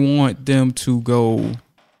either want them to go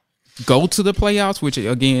to the playoffs, which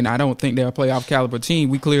again, I don't think they're a playoff caliber team.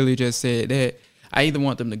 We clearly just said that. I either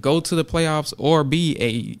want them to go to the playoffs or be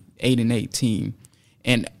a 8-8 team.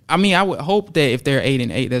 And I mean, I would hope that if they're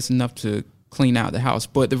 8-8, that's enough to clean out the house.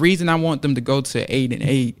 But the reason I want them to go to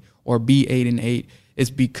 8-8 or be 8-8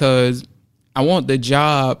 is because I want the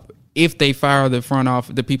job if they fire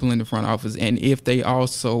the people in the front office, and if they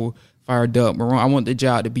also fire Doug Marrone, I want the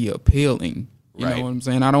job to be appealing. You know what I'm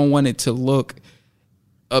saying? I don't want it to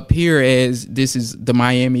appear as this is the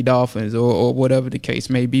Miami Dolphins or whatever the case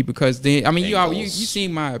may be, because then, I mean, you see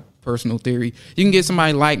my personal theory. You can get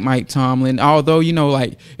somebody like Mike Tomlin, although,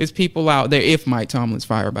 like it's people out there, if Mike Tomlin's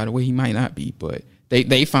fired, by the way, he might not be, but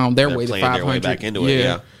they found their way to 500. their way back into it,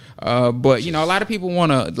 yeah. But, a lot of people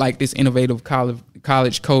want to like this innovative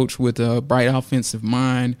college coach with a bright offensive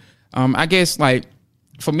mind. I guess, like,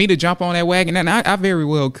 for me to jump on that wagon, and I very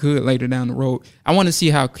well could later down the road. I want to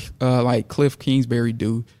see how like Cliff Kingsbury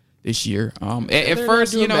do this year. At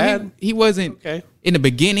first, he wasn't in the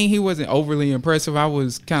beginning. He wasn't overly impressive. I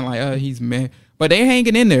was kind of like, he's meh. But they're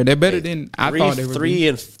hanging in there. They're better than I thought they were.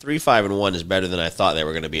 3-5-1 is better than I thought they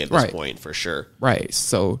were going to be at this point, for sure. Right.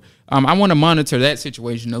 So I want to monitor that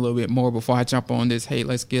situation a little bit more before I jump on this. Hey,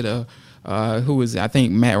 let's get who was, I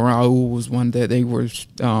think Matt Raul was one that they were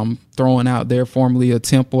throwing out there, formerly a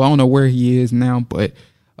Temple. I don't know where he is now, but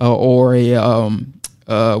or a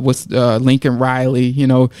Lincoln Riley.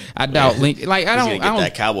 I doubt Lincoln. Like I don't get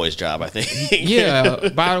that Cowboys job, I think. Yeah.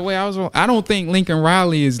 By the way, I don't think Lincoln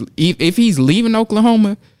Riley is, if he's leaving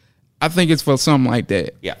Oklahoma, I think it's for something like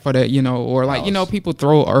that. Yeah. For that, or like, people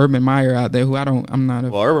throw Urban Meyer out there, who I'm not a...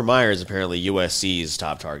 Well, Urban Meyer is apparently USC's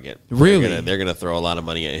top target. Really? They're gonna throw a lot of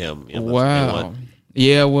money at him. Wow.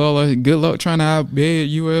 Yeah, well, good luck trying to outbid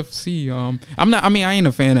UFC. I ain't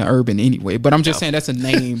a fan of Urban anyway, but I'm just saying that's a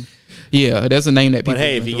name. Yeah, that's a name that people... But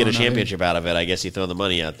hey, if you get a championship out of it, I guess you throw the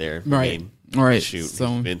money out there. Right. I mean, right. Shoot.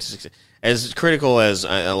 So, as critical as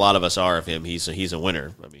a lot of us are of him, he's a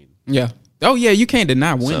winner. I mean... Yeah. Oh yeah, you can't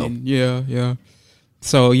deny winning. So, yeah.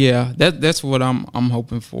 So yeah, that's what I'm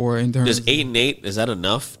hoping for in terms. Does 8-8, is that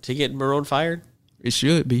enough to get Marrone fired? It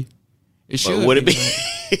should be. It should. But would it be?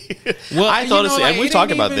 Well, I thought and we've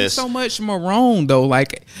talked about this. So much Marrone though,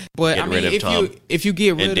 like, but get rid of if Tom you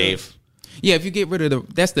get rid and of Dave. Yeah, if you get rid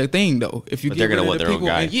of that's the thing though. If you but get they're rid gonna of want the their people,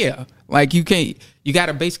 own guy. yeah, like you got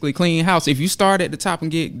to basically clean house. If you start at the top and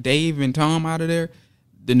get Dave and Tom out of there,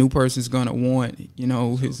 the new person's gonna want,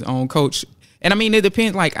 his own coach. And I mean, it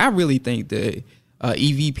depends. Like, I really think the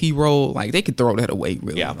EVP role, like, they could throw that away.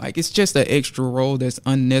 Really, Yeah. Like, it's just an extra role that's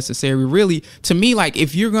unnecessary. Really, to me, like,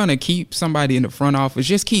 if you're gonna keep somebody in the front office,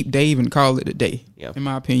 just keep Dave and call it a day. Yeah. In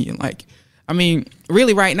my opinion, like, I mean,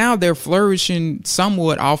 really, right now they're flourishing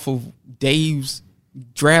somewhat off of Dave's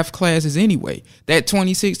draft classes anyway. That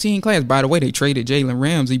 2016 class, by the way, they traded Jalen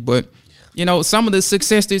Ramsey, but some of the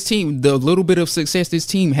success this team, the little bit of success this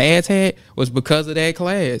team has had was because of that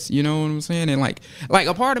class. You know what I'm saying? And like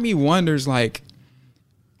a part of me wonders, like,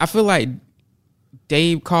 I feel like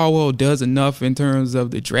Dave Caldwell does enough in terms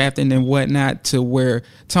of the drafting and whatnot to where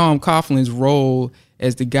Tom Coughlin's role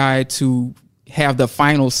as the guy to have the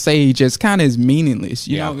final say just kind of is meaningless.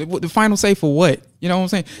 You know, the final say for what? You know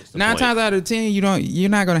what I'm saying? 9 times out of 10, you're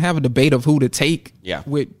not going to have a debate of who to take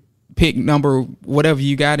with pick number whatever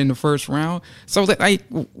you got in the first round. So like,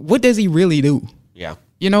 what does he really do? Yeah.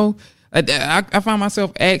 I find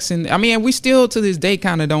myself asking. I mean, we still to this day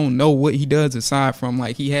kind of don't know what he does aside from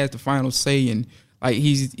like he has the final say and like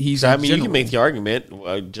he's. So, I mean, you can make the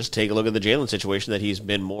argument. Just take a look at the Jalen situation that he's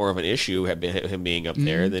been more of an issue, him being up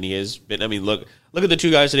there than he has been. I mean, look at the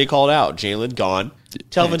 2 guys that he called out. Jalen gone.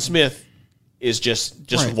 Telvin Smith is just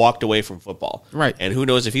right. Walked away from football. Right. And who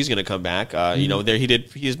knows if he's going to come back.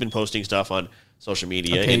 He has been posting stuff on social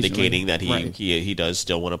media indicating that he does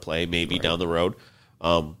still want to play maybe down the road.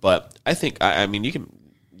 But I think I mean you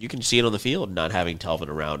can see it on the field. Not having Telvin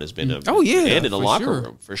around has been and in the locker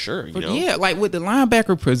room for sure. Yeah, like with the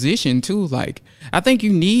linebacker position too. Like I think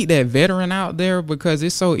you need that veteran out there because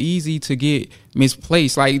it's so easy to get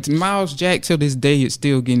misplaced. Like Miles Jack till this day is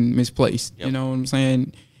still getting misplaced. Yep. You know what I'm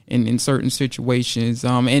saying? In certain situations,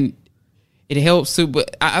 and it helps too.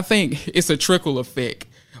 But I think it's a trickle effect.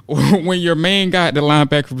 When your main guy at the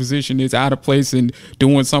linebacker position is out of place and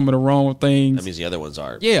doing some of the wrong things, that means the other ones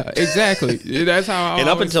are. Yeah, exactly. That's how. And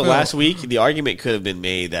up until last week, the argument could have been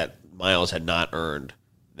made that Miles had not earned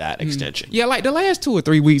that extension. Yeah, like the last 2 or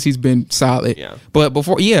 3 weeks, he's been solid. Yeah. But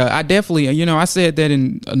before, I definitely, I said that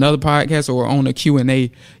in another podcast or on a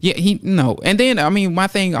Q&A. Yeah, and then I mean, my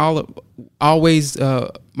thing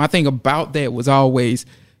my thing about that was always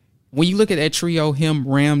when you look at that trio, him,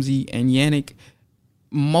 Ramsey, and Yannick.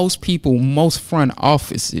 Most front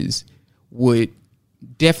offices would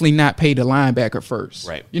definitely not pay the linebacker first.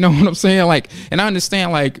 Right. You know what I'm saying? Like, and I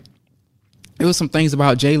understand, like, there was some things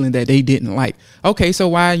about Jalen that they didn't like. Okay, so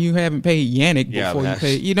why you haven't paid Yannick before you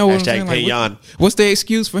pay? You know what I'm saying? Pay Jan. What's the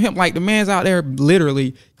excuse for him? Like, the man's out there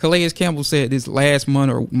literally, Calais Campbell said this last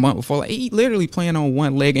month or month before, like, he literally playing on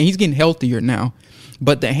one leg, and he's getting healthier now.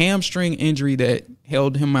 But the hamstring injury that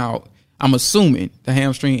held him out, I'm assuming the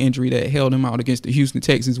hamstring injury that held him out against the Houston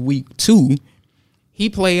Texans week 2,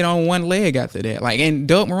 he played on one leg after that. Like, and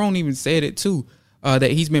Doug Marrone even said it too,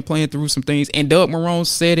 that he's been playing through some things. And Doug Marrone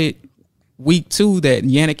said it week 2 that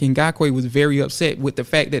Yannick Ngakoue was very upset with the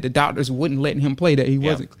fact that the doctors wouldn't let him play, that he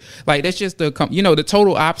wasn't. Like, that's just the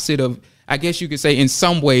total opposite of, I guess you could say in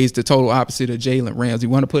some ways, the total opposite of Jalen Ramsey.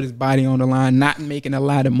 Want to put his body on the line, not making a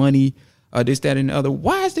lot of money. This, that, and the other.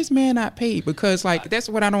 Why is this man not paid? Because, like, that's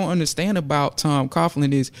what I don't understand about Tom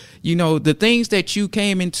Coughlin is, the things that you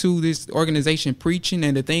came into this organization preaching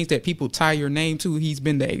and the things that people tie your name to, he's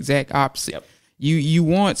been the exact opposite. Yep. You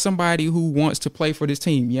want somebody who wants to play for this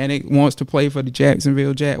team. Yannick wants to play for the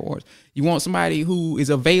Jacksonville Jaguars. You want somebody who is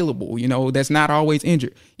available, that's not always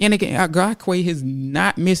injured. Yannick Ngakoue has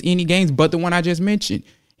not missed any games but the one I just mentioned.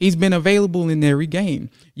 He's been available in every game.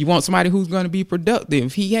 You want somebody who's going to be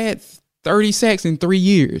productive. He had 30 sacks in 3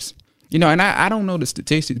 years. And I don't know the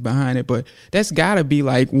statistics behind it, but that's got to be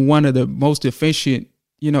like one of the most efficient,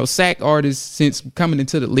 sack artists since coming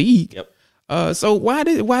into the league. Yep. So why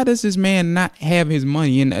does this man not have his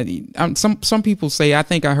money? And some people say, I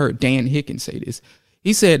think I heard Dan Hickens say this.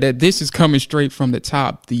 He said that this is coming straight from the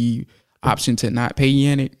top, the option to not pay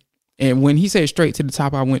Yannick. And when he said straight to the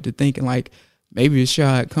top, I went to thinking like maybe it's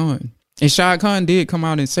Shad Khan. And Shad Khan did come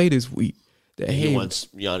out and say this week that he wants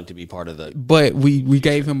Yannick to be part of the. But we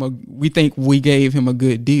think we gave him a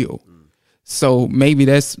good deal. So maybe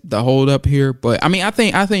that's the hold up here. But I mean, I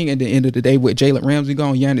think at the end of the day, with Jalen Ramsey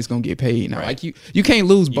gone, Yannick's gonna get paid now. Right. Like you can't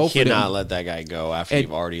lose both of them. You cannot let that guy go after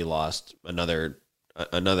you've already lost another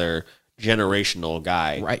generational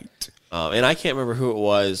guy. Right. And I can't remember who it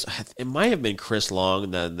was. It might have been Chris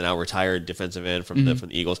Long, the now retired defensive end from the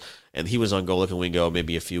Eagles, and he was on Go Look and Wingo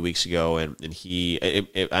maybe a few weeks ago, and I'm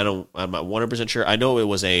not 100% sure. I know it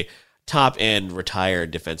was a top end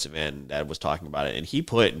retired defensive end that was talking about it, and he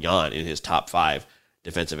put Jan in his top 5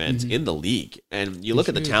 defensive ends in the league. And you look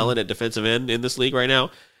at the talent at defensive end in this league right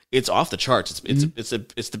now, it's off the charts. It's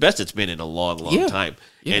the best it's been in a long time.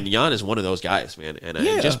 Yeah. And Jan is one of those guys, man. And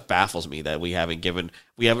it just baffles me that we haven't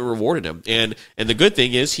rewarded him. And the good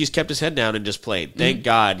thing is he's kept his head down and just played. Thank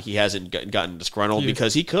God he hasn't gotten disgruntled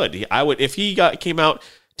because he could. I would if he came out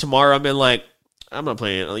tomorrow and been like, I'm not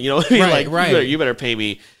playing. You know what I mean? Right. You better pay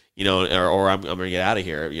me. You know, or I'm going to get out of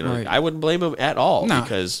here. You know, I wouldn't blame him at all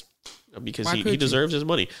because he deserves his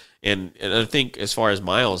money. And I think as far as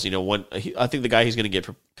Miles, you know, I think the guy he's going to get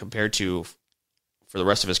compared to for the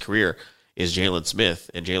rest of his career is Jalen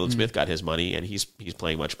Smith, and Jalen Smith got his money, and he's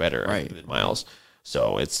playing much better than Miles.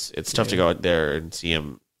 So it's tough to go out there and see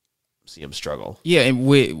him struggle. Yeah, and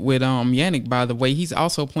with Yannick, by the way, he's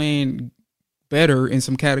also playing better in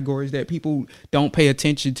some categories that people don't pay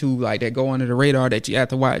attention to, like that go under the radar that you have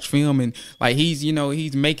to watch film. And like he's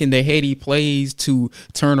making the heady plays to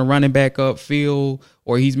turn a running back upfield,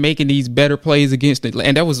 or he's making these better plays against it.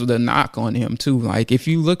 And that was the knock on him too. Like if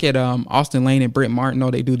you look at Austin Lane and Brett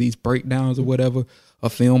Martineau, they do these breakdowns or whatever,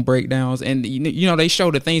 film breakdowns, and you know they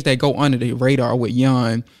show the things that go under the radar with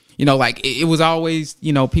Jan. You know, like it was always,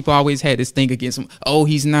 you know, people always had this thing against him. Oh,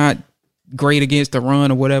 he's not great against the run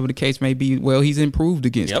or whatever the case may be. Well, he's improved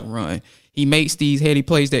against the run. He makes these heady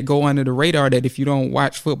plays that go under the radar that if you don't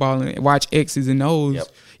watch football and watch X's and O's,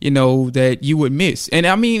 you know, that you would miss. And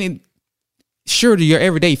I mean, sure, your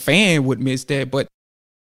everyday fan would miss that, but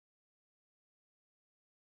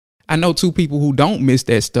I know two people who don't miss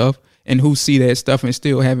that stuff and who see that stuff and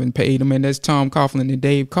still haven't paid them, and that's Tom Coughlin and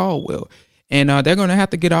Dave Caldwell. And they're going to have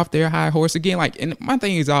to get off their high horse again. Like, and my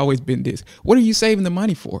thing has always been this. What are you saving the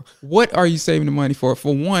money for? What are you saving the money for?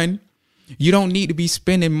 For one, you don't need to be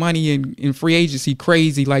spending money in free agency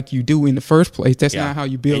crazy like you do in the first place. That's not how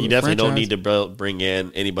you build a franchise. You definitely don't need to bring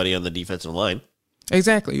in anybody on the defensive line.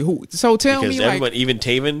 Exactly. So tell me, everyone, even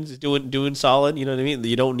Taven's doing solid. You know what I mean?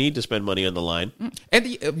 You don't need to spend money on the line. And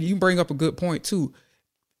you bring up a good point, too.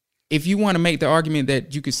 If you want to make the argument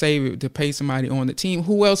that you could save it to pay somebody on the team,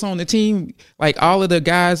 who else on the team? Like all of the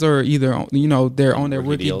guys are either, you know, they're on their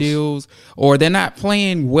rookie deals or they're not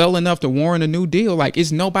playing well enough to warrant a new deal. Like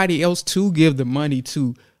it's nobody else to give the money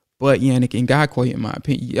to but Yannick Ngakoue, in my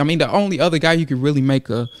opinion. I mean, the only other guy you could really make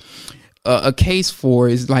a case for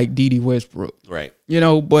is like Dede Westbrook. Right. You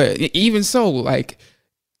know, but even so, like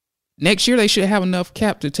next year they should have enough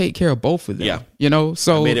cap to take care of both of them. Yeah. You know,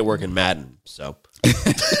 so I made it work in Madden, so.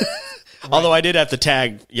 Although I did have to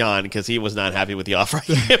tag Jan because he was not happy with the offer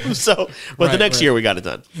I gave him. So, but the next year we got it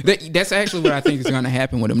done. That's actually what I think is going to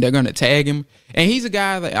happen with him. They're going to tag him, and he's a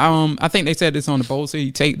guy that I think they said this on the Bowl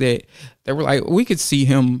City Take that they were like, we could see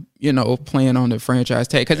him, you know, playing on the franchise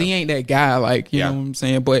tag because he ain't that guy. Like, you know what I'm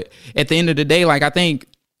saying. But at the end of the day, like I think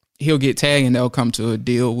he'll get tagged and they'll come to a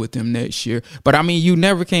deal with him next year. But I mean, you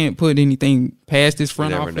never can't put anything past this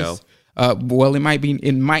front office. Know. Well, it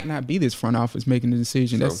might not be this front office making the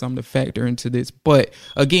decision. True. That's something to factor into this. But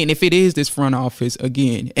again, if it is this front office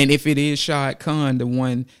again, and if it is Shad Khan, the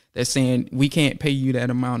one that's saying we can't pay you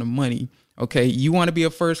that amount of money, okay, you want to be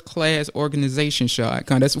a first class organization, Shad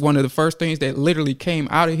Khan. That's one of the first things that literally came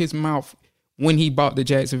out of his mouth when he bought the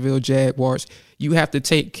Jacksonville Jaguars. You have to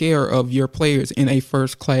take care of your players in a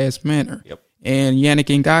first class manner. Yep. And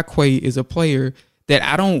Yannick Ngakoue is a player that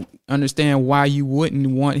I don't understand why you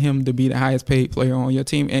wouldn't want him to be the highest paid player on your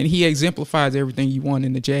team. And he exemplifies everything you want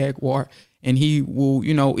in the Jaguar. And he will,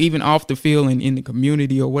 you know, even off the field and in the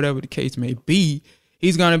community or whatever the case may be,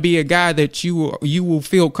 he's going to be a guy that you will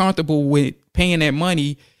feel comfortable with paying that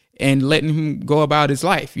money and letting him go about his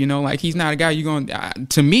life. You know, like he's not a guy you're going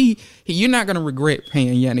to me, you're not going to regret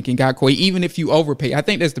paying Yannick Ngakoue, even if you overpay. I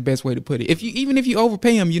think that's the best way to put it. Even if you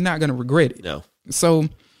overpay him, you're not going to regret it. No. So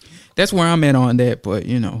that's where I'm at on that. But,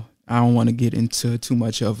 you know, I don't want to get into too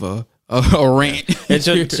much of a rant. And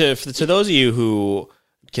so to those of you who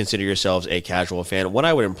consider yourselves a casual fan, what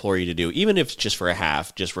I would implore you to do, even if it's just for a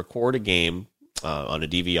half, just record a game on a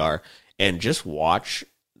DVR and just watch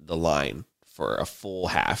the line for a full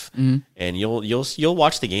half, and you'll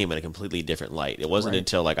watch the game in a completely different light. It wasn't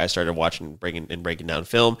until like I started watching breaking down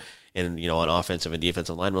film, and you know, on offensive and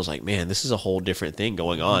defensive line, I was like, man, this is a whole different thing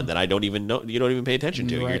going on that I don't even know. You don't even pay attention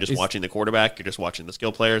to. You're just watching the quarterback. You're just watching the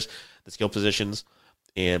skill players, the skill positions,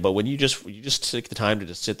 but when you just take the time to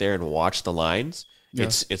just sit there and watch the lines,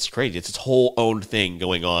 it's crazy. It's its whole own thing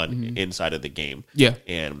going on inside of the game. Yeah,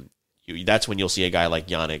 and that's when you'll see a guy like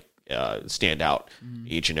Yannick stand out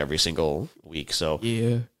each and every single week. So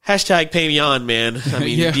hashtag pay me on, man. I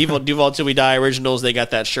mean, Duval Till We Die Originals, they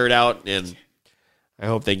got that shirt out, and I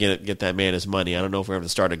hope they get that man his money. I don't know if we're going to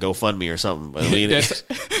start a GoFundMe or something, but I mean,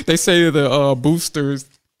 they say the boosters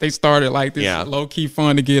they started like this low key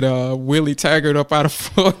fund to get Willie Taggart up out of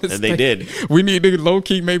Florida State. And they did. We need to low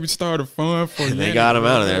key maybe start a fund for. And they got him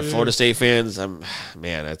out of there. Florida State fans,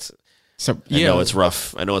 that's. So I know it's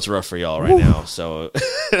rough. I know it's rough for y'all right now. So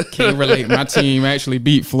can't relate. My team actually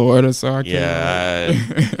beat Florida, so I can't.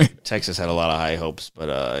 Yeah, Texas had a lot of high hopes,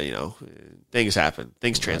 but things happen.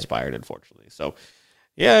 Things transpired, unfortunately. So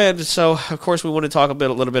yeah, and so of course we want to talk a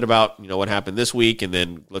little bit about what happened this week, and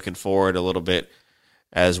then looking forward a little bit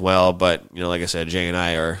as well. But like I said, Jay and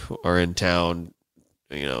I are in town,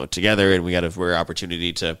 together, and we got a rare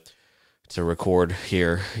opportunity to record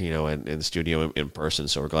here, in the studio in person.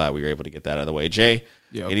 So we're glad we were able to get that out of the way. Jay,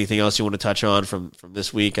 anything else you want to touch on from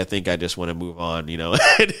this week? I think I just want to move on,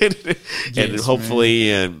 and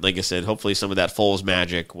hopefully, and like I said, hopefully some of that Foles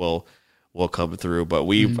magic will come through. But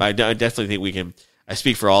I definitely think we can. I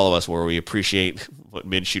speak for all of us where we appreciate what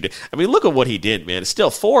Minshew did. I mean, look at what he did, man. It's still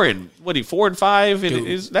 4 and 5,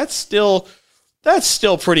 and that's still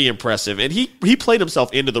pretty impressive. And he played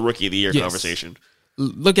himself into the Rookie of the Year conversation.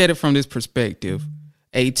 Look at it from this perspective.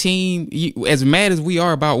 A team, as mad as we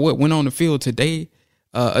are about what went on the field today,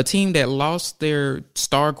 a team that lost their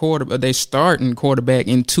their starting quarterback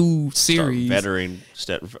in 2 series,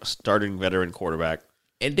 starting veteran quarterback,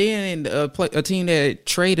 and then a team that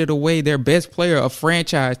traded away their best player, a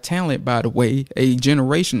franchise talent, by the way, a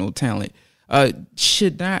generational talent,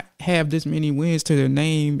 should not have this many wins to their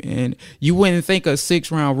name. And you wouldn't think a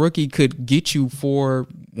 6th-round rookie could get you 4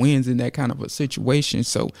 wins in that kind of a situation.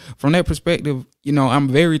 So from that perspective, I'm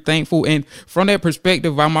very thankful. And from that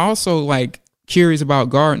perspective, I'm also curious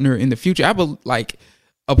about Gardner in the future.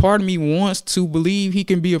 A part of me wants to believe he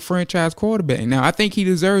can be a franchise quarterback. Now, I think he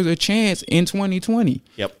deserves a chance in 2020.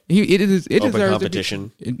 Yep. It open deserves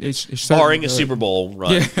competition. It's barring a Super Bowl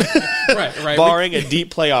run. Yeah. right. Barring a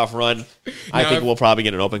deep playoff run, I think we'll probably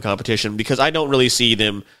get an open competition, because I don't really see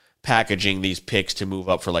them packaging these picks to move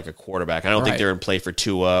up for a quarterback. I don't think they're in play for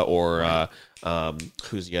Tua or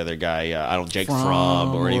who's the other guy? Jake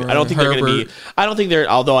Fromm or anything. I don't think Herbert. They're going to be. I don't think they're.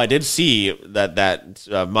 Although I did see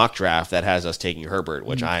that mock draft that has us taking Herbert,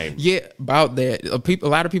 which about that. A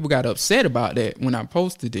lot of people got upset about that when I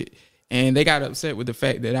posted it, and they got upset with the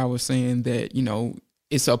fact that I was saying that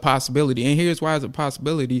it's a possibility. And here's why it's a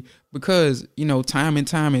possibility: because time and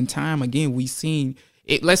time again, we've seen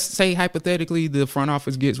it. Let's say hypothetically the front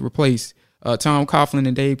office gets replaced. Tom Coughlin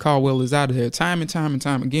and Dave Caldwell is out of there. Time and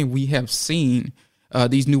time again, we have seen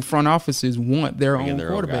these new front offices want their own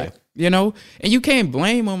quarterback. And you can't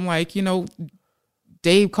blame them.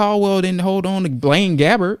 Dave Caldwell didn't hold on to Blaine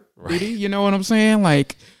Gabbert, did he? You know what I'm saying?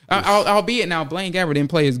 Albeit now Blaine Gabbert didn't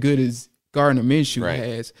play as good as Gardner Minshew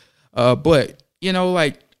has, but he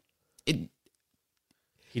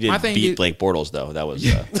didn't beat Blake Bortles though. That was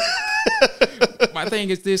my thing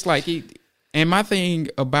is this, my thing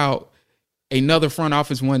about another front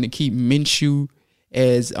office wanting to keep Minshew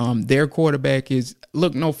as their quarterback is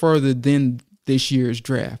look no further than this year's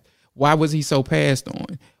draft. Why was he so passed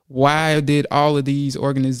on? Why did all of these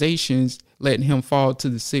organizations let him fall to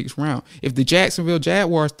the 6th round? If the Jacksonville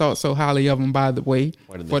Jaguars thought so highly of him, by the way,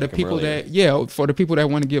 for the people that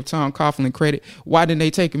want to give Tom Coughlin credit, why didn't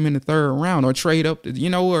they take him in the 3rd round or trade up to,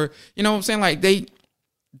 what I'm saying?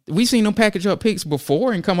 We've seen them package up picks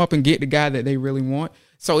before and come up and get the guy that they really want.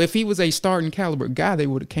 So if he was a starting caliber guy, they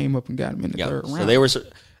would have came up and got him in the 3rd round. So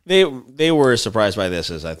they were surprised by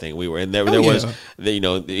this, as I think we were, and there was,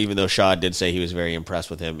 even though Shaw did say he was very impressed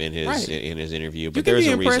with him in his interview, but there was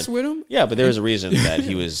a reason. With him. Yeah, but there was a reason that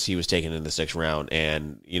he was taken in the 6th round,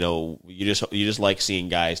 and you just like seeing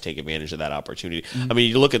guys take advantage of that opportunity. Mm-hmm. I mean,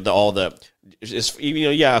 you look at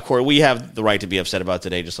of course we have the right to be upset about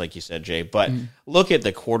today, just like you said, Jay. But look at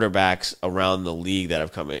the quarterbacks around the league that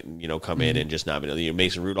have come in and just not been.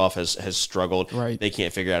 Mason Rudolph has struggled. Right. They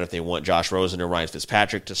can't figure out if they want Josh Rosen or Ryan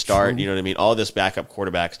Fitzpatrick to start. True. You know what I mean? All this backup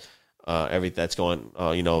quarterbacks, everything that's going.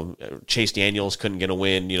 Chase Daniels couldn't get a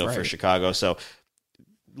win. For Chicago. So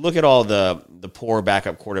look at all the poor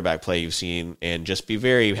backup quarterback play you've seen, and just be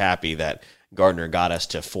very happy that Gardner got us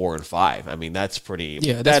to 4 and 5. I mean, that's pretty.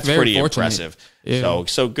 Yeah, that's pretty impressive. Yeah.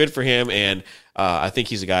 So good for him, and I think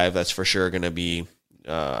he's a guy that's for sure going to be.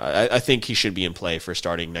 I think he should be in play for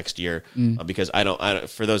starting next year because I don't.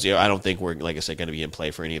 For those of you, I don't think we're, like I said, going to be in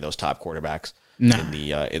play for any of those top quarterbacks in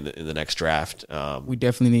the next draft. We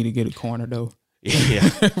definitely need to get a corner though. Yeah,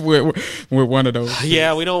 we're one of those.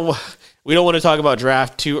 Yeah, we don't want to talk about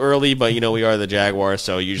draft too early, but we are the Jaguars,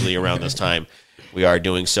 so usually around this time we are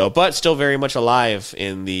doing so, but still very much alive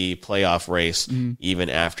in the playoff race even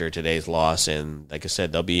after today's loss. And like I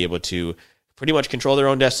said, they'll be able to pretty much control their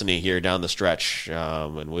own destiny here down the stretch,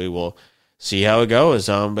 and we will see how it goes.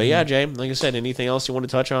 But yeah, Jay, like I said, anything else you want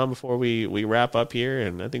to touch on before we wrap up here?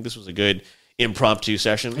 And I think this was a good impromptu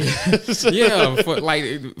session. Yeah,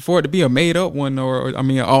 for it to be a made up one, or I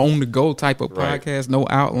mean, an on the go type of Right. podcast, no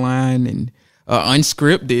outline and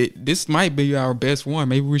unscripted. This might be our best one.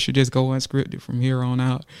 Maybe we should just go unscripted from here on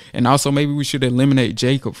out. And also, maybe we should eliminate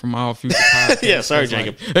Jacob from all future podcasts. Yeah, sorry,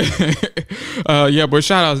 Like- Jacob. yeah, but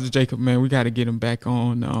shout out to Jacob, man. We got to get him back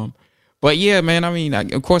on. But yeah, man. I mean,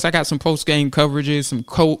 of course, I got some post game coverages, some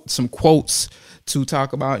quotes to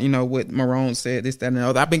talk about. You know what Marone said, this, that, and the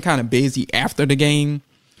other. I've been kind of busy after the game.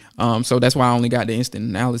 So that's why I only got the instant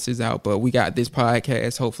analysis out. But we got this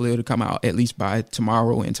podcast. Hopefully it'll come out at least by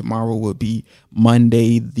tomorrow. And tomorrow will be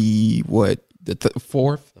Monday, the 4th? The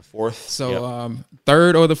 4th. So Yep.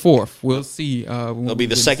 3rd or the 4th. We'll see. It'll be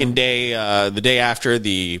the second day, the day after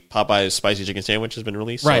the Popeyes spicy chicken sandwich has been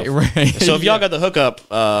released. Right, so, right. So if y'all got the hookup,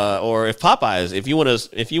 or if Popeyes, if you want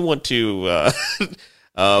to,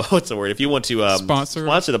 what's the word? If you want to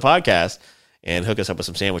Sponsor the podcast and hook us up with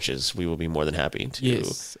some sandwiches, we will be more than happy to.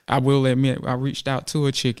 Yes, I will admit I reached out to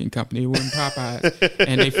a chicken company. It wasn't Popeyes,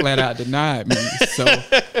 and they flat out denied me. So,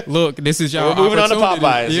 look, this is y'all. We're moving on to opportunity.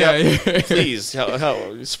 Popeyes. Yeah, Yep. yeah. Please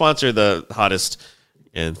sponsor the hottest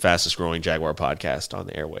and fastest growing Jaguar podcast on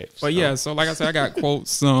the airwaves. But yeah, so like I said, I got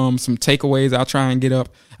quotes, some takeaways I'll try and get up.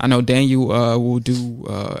 I know Daniel will do.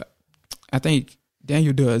 I think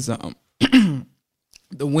Daniel does the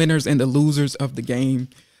winners and the losers of the game.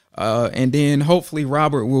 And then hopefully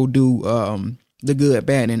Robert will do the good,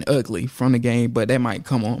 bad, and ugly from the game, but that might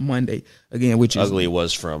come on Monday again, which is ugly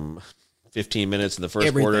was from 15 minutes in the first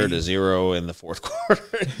Everything. quarter to 0 in the fourth quarter.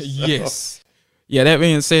 So, yes. Yeah, that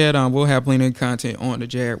being said, we'll have plenty of content on the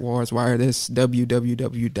Jaguars Wire. That's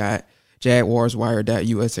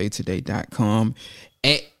www.jaguarswire.usatoday.com.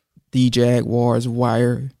 At the Jaguars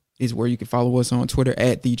Wire is where you can follow us on Twitter.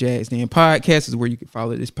 At the Jags Den Podcast is where you can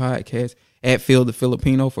follow this podcast. At Phil the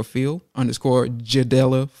Filipino for Phil,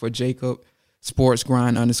 _Jadella for Jacob, Sports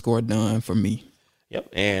Grind _Done for me. Yep.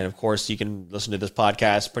 And of course, you can listen to this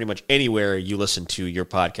podcast pretty much anywhere you listen to your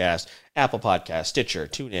podcast: Apple Podcasts, Stitcher,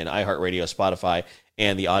 TuneIn, iHeartRadio, Spotify,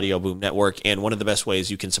 and the Audio Boom Network. And one of the best ways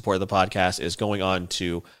you can support the podcast is going on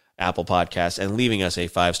to Apple Podcasts and leaving us a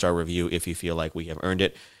 5-star review if you feel like we have earned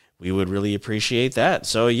it. We would really appreciate that.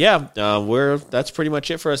 So yeah, that's pretty much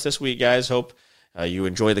it for us this week, guys. Hope you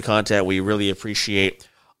enjoy the content. We really appreciate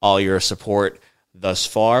all your support thus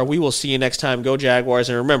far. We will see you next time. Go Jaguars.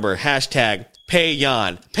 And remember, #pay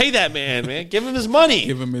Jan. Pay that man. Give him his money.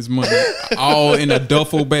 Give him his money. All in a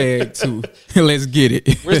duffel bag, too. Let's get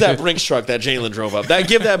it. Where's that Brinks truck that Jalen drove up?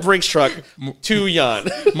 Give that Brinks truck to Jan.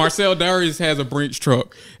 Marcel Darius has a Brinks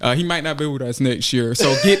truck. He might not be with us next year.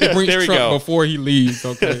 So get the There Brinks we truck go. before he leaves,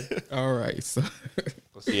 okay? All right. So.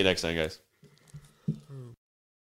 We'll see you next time, guys.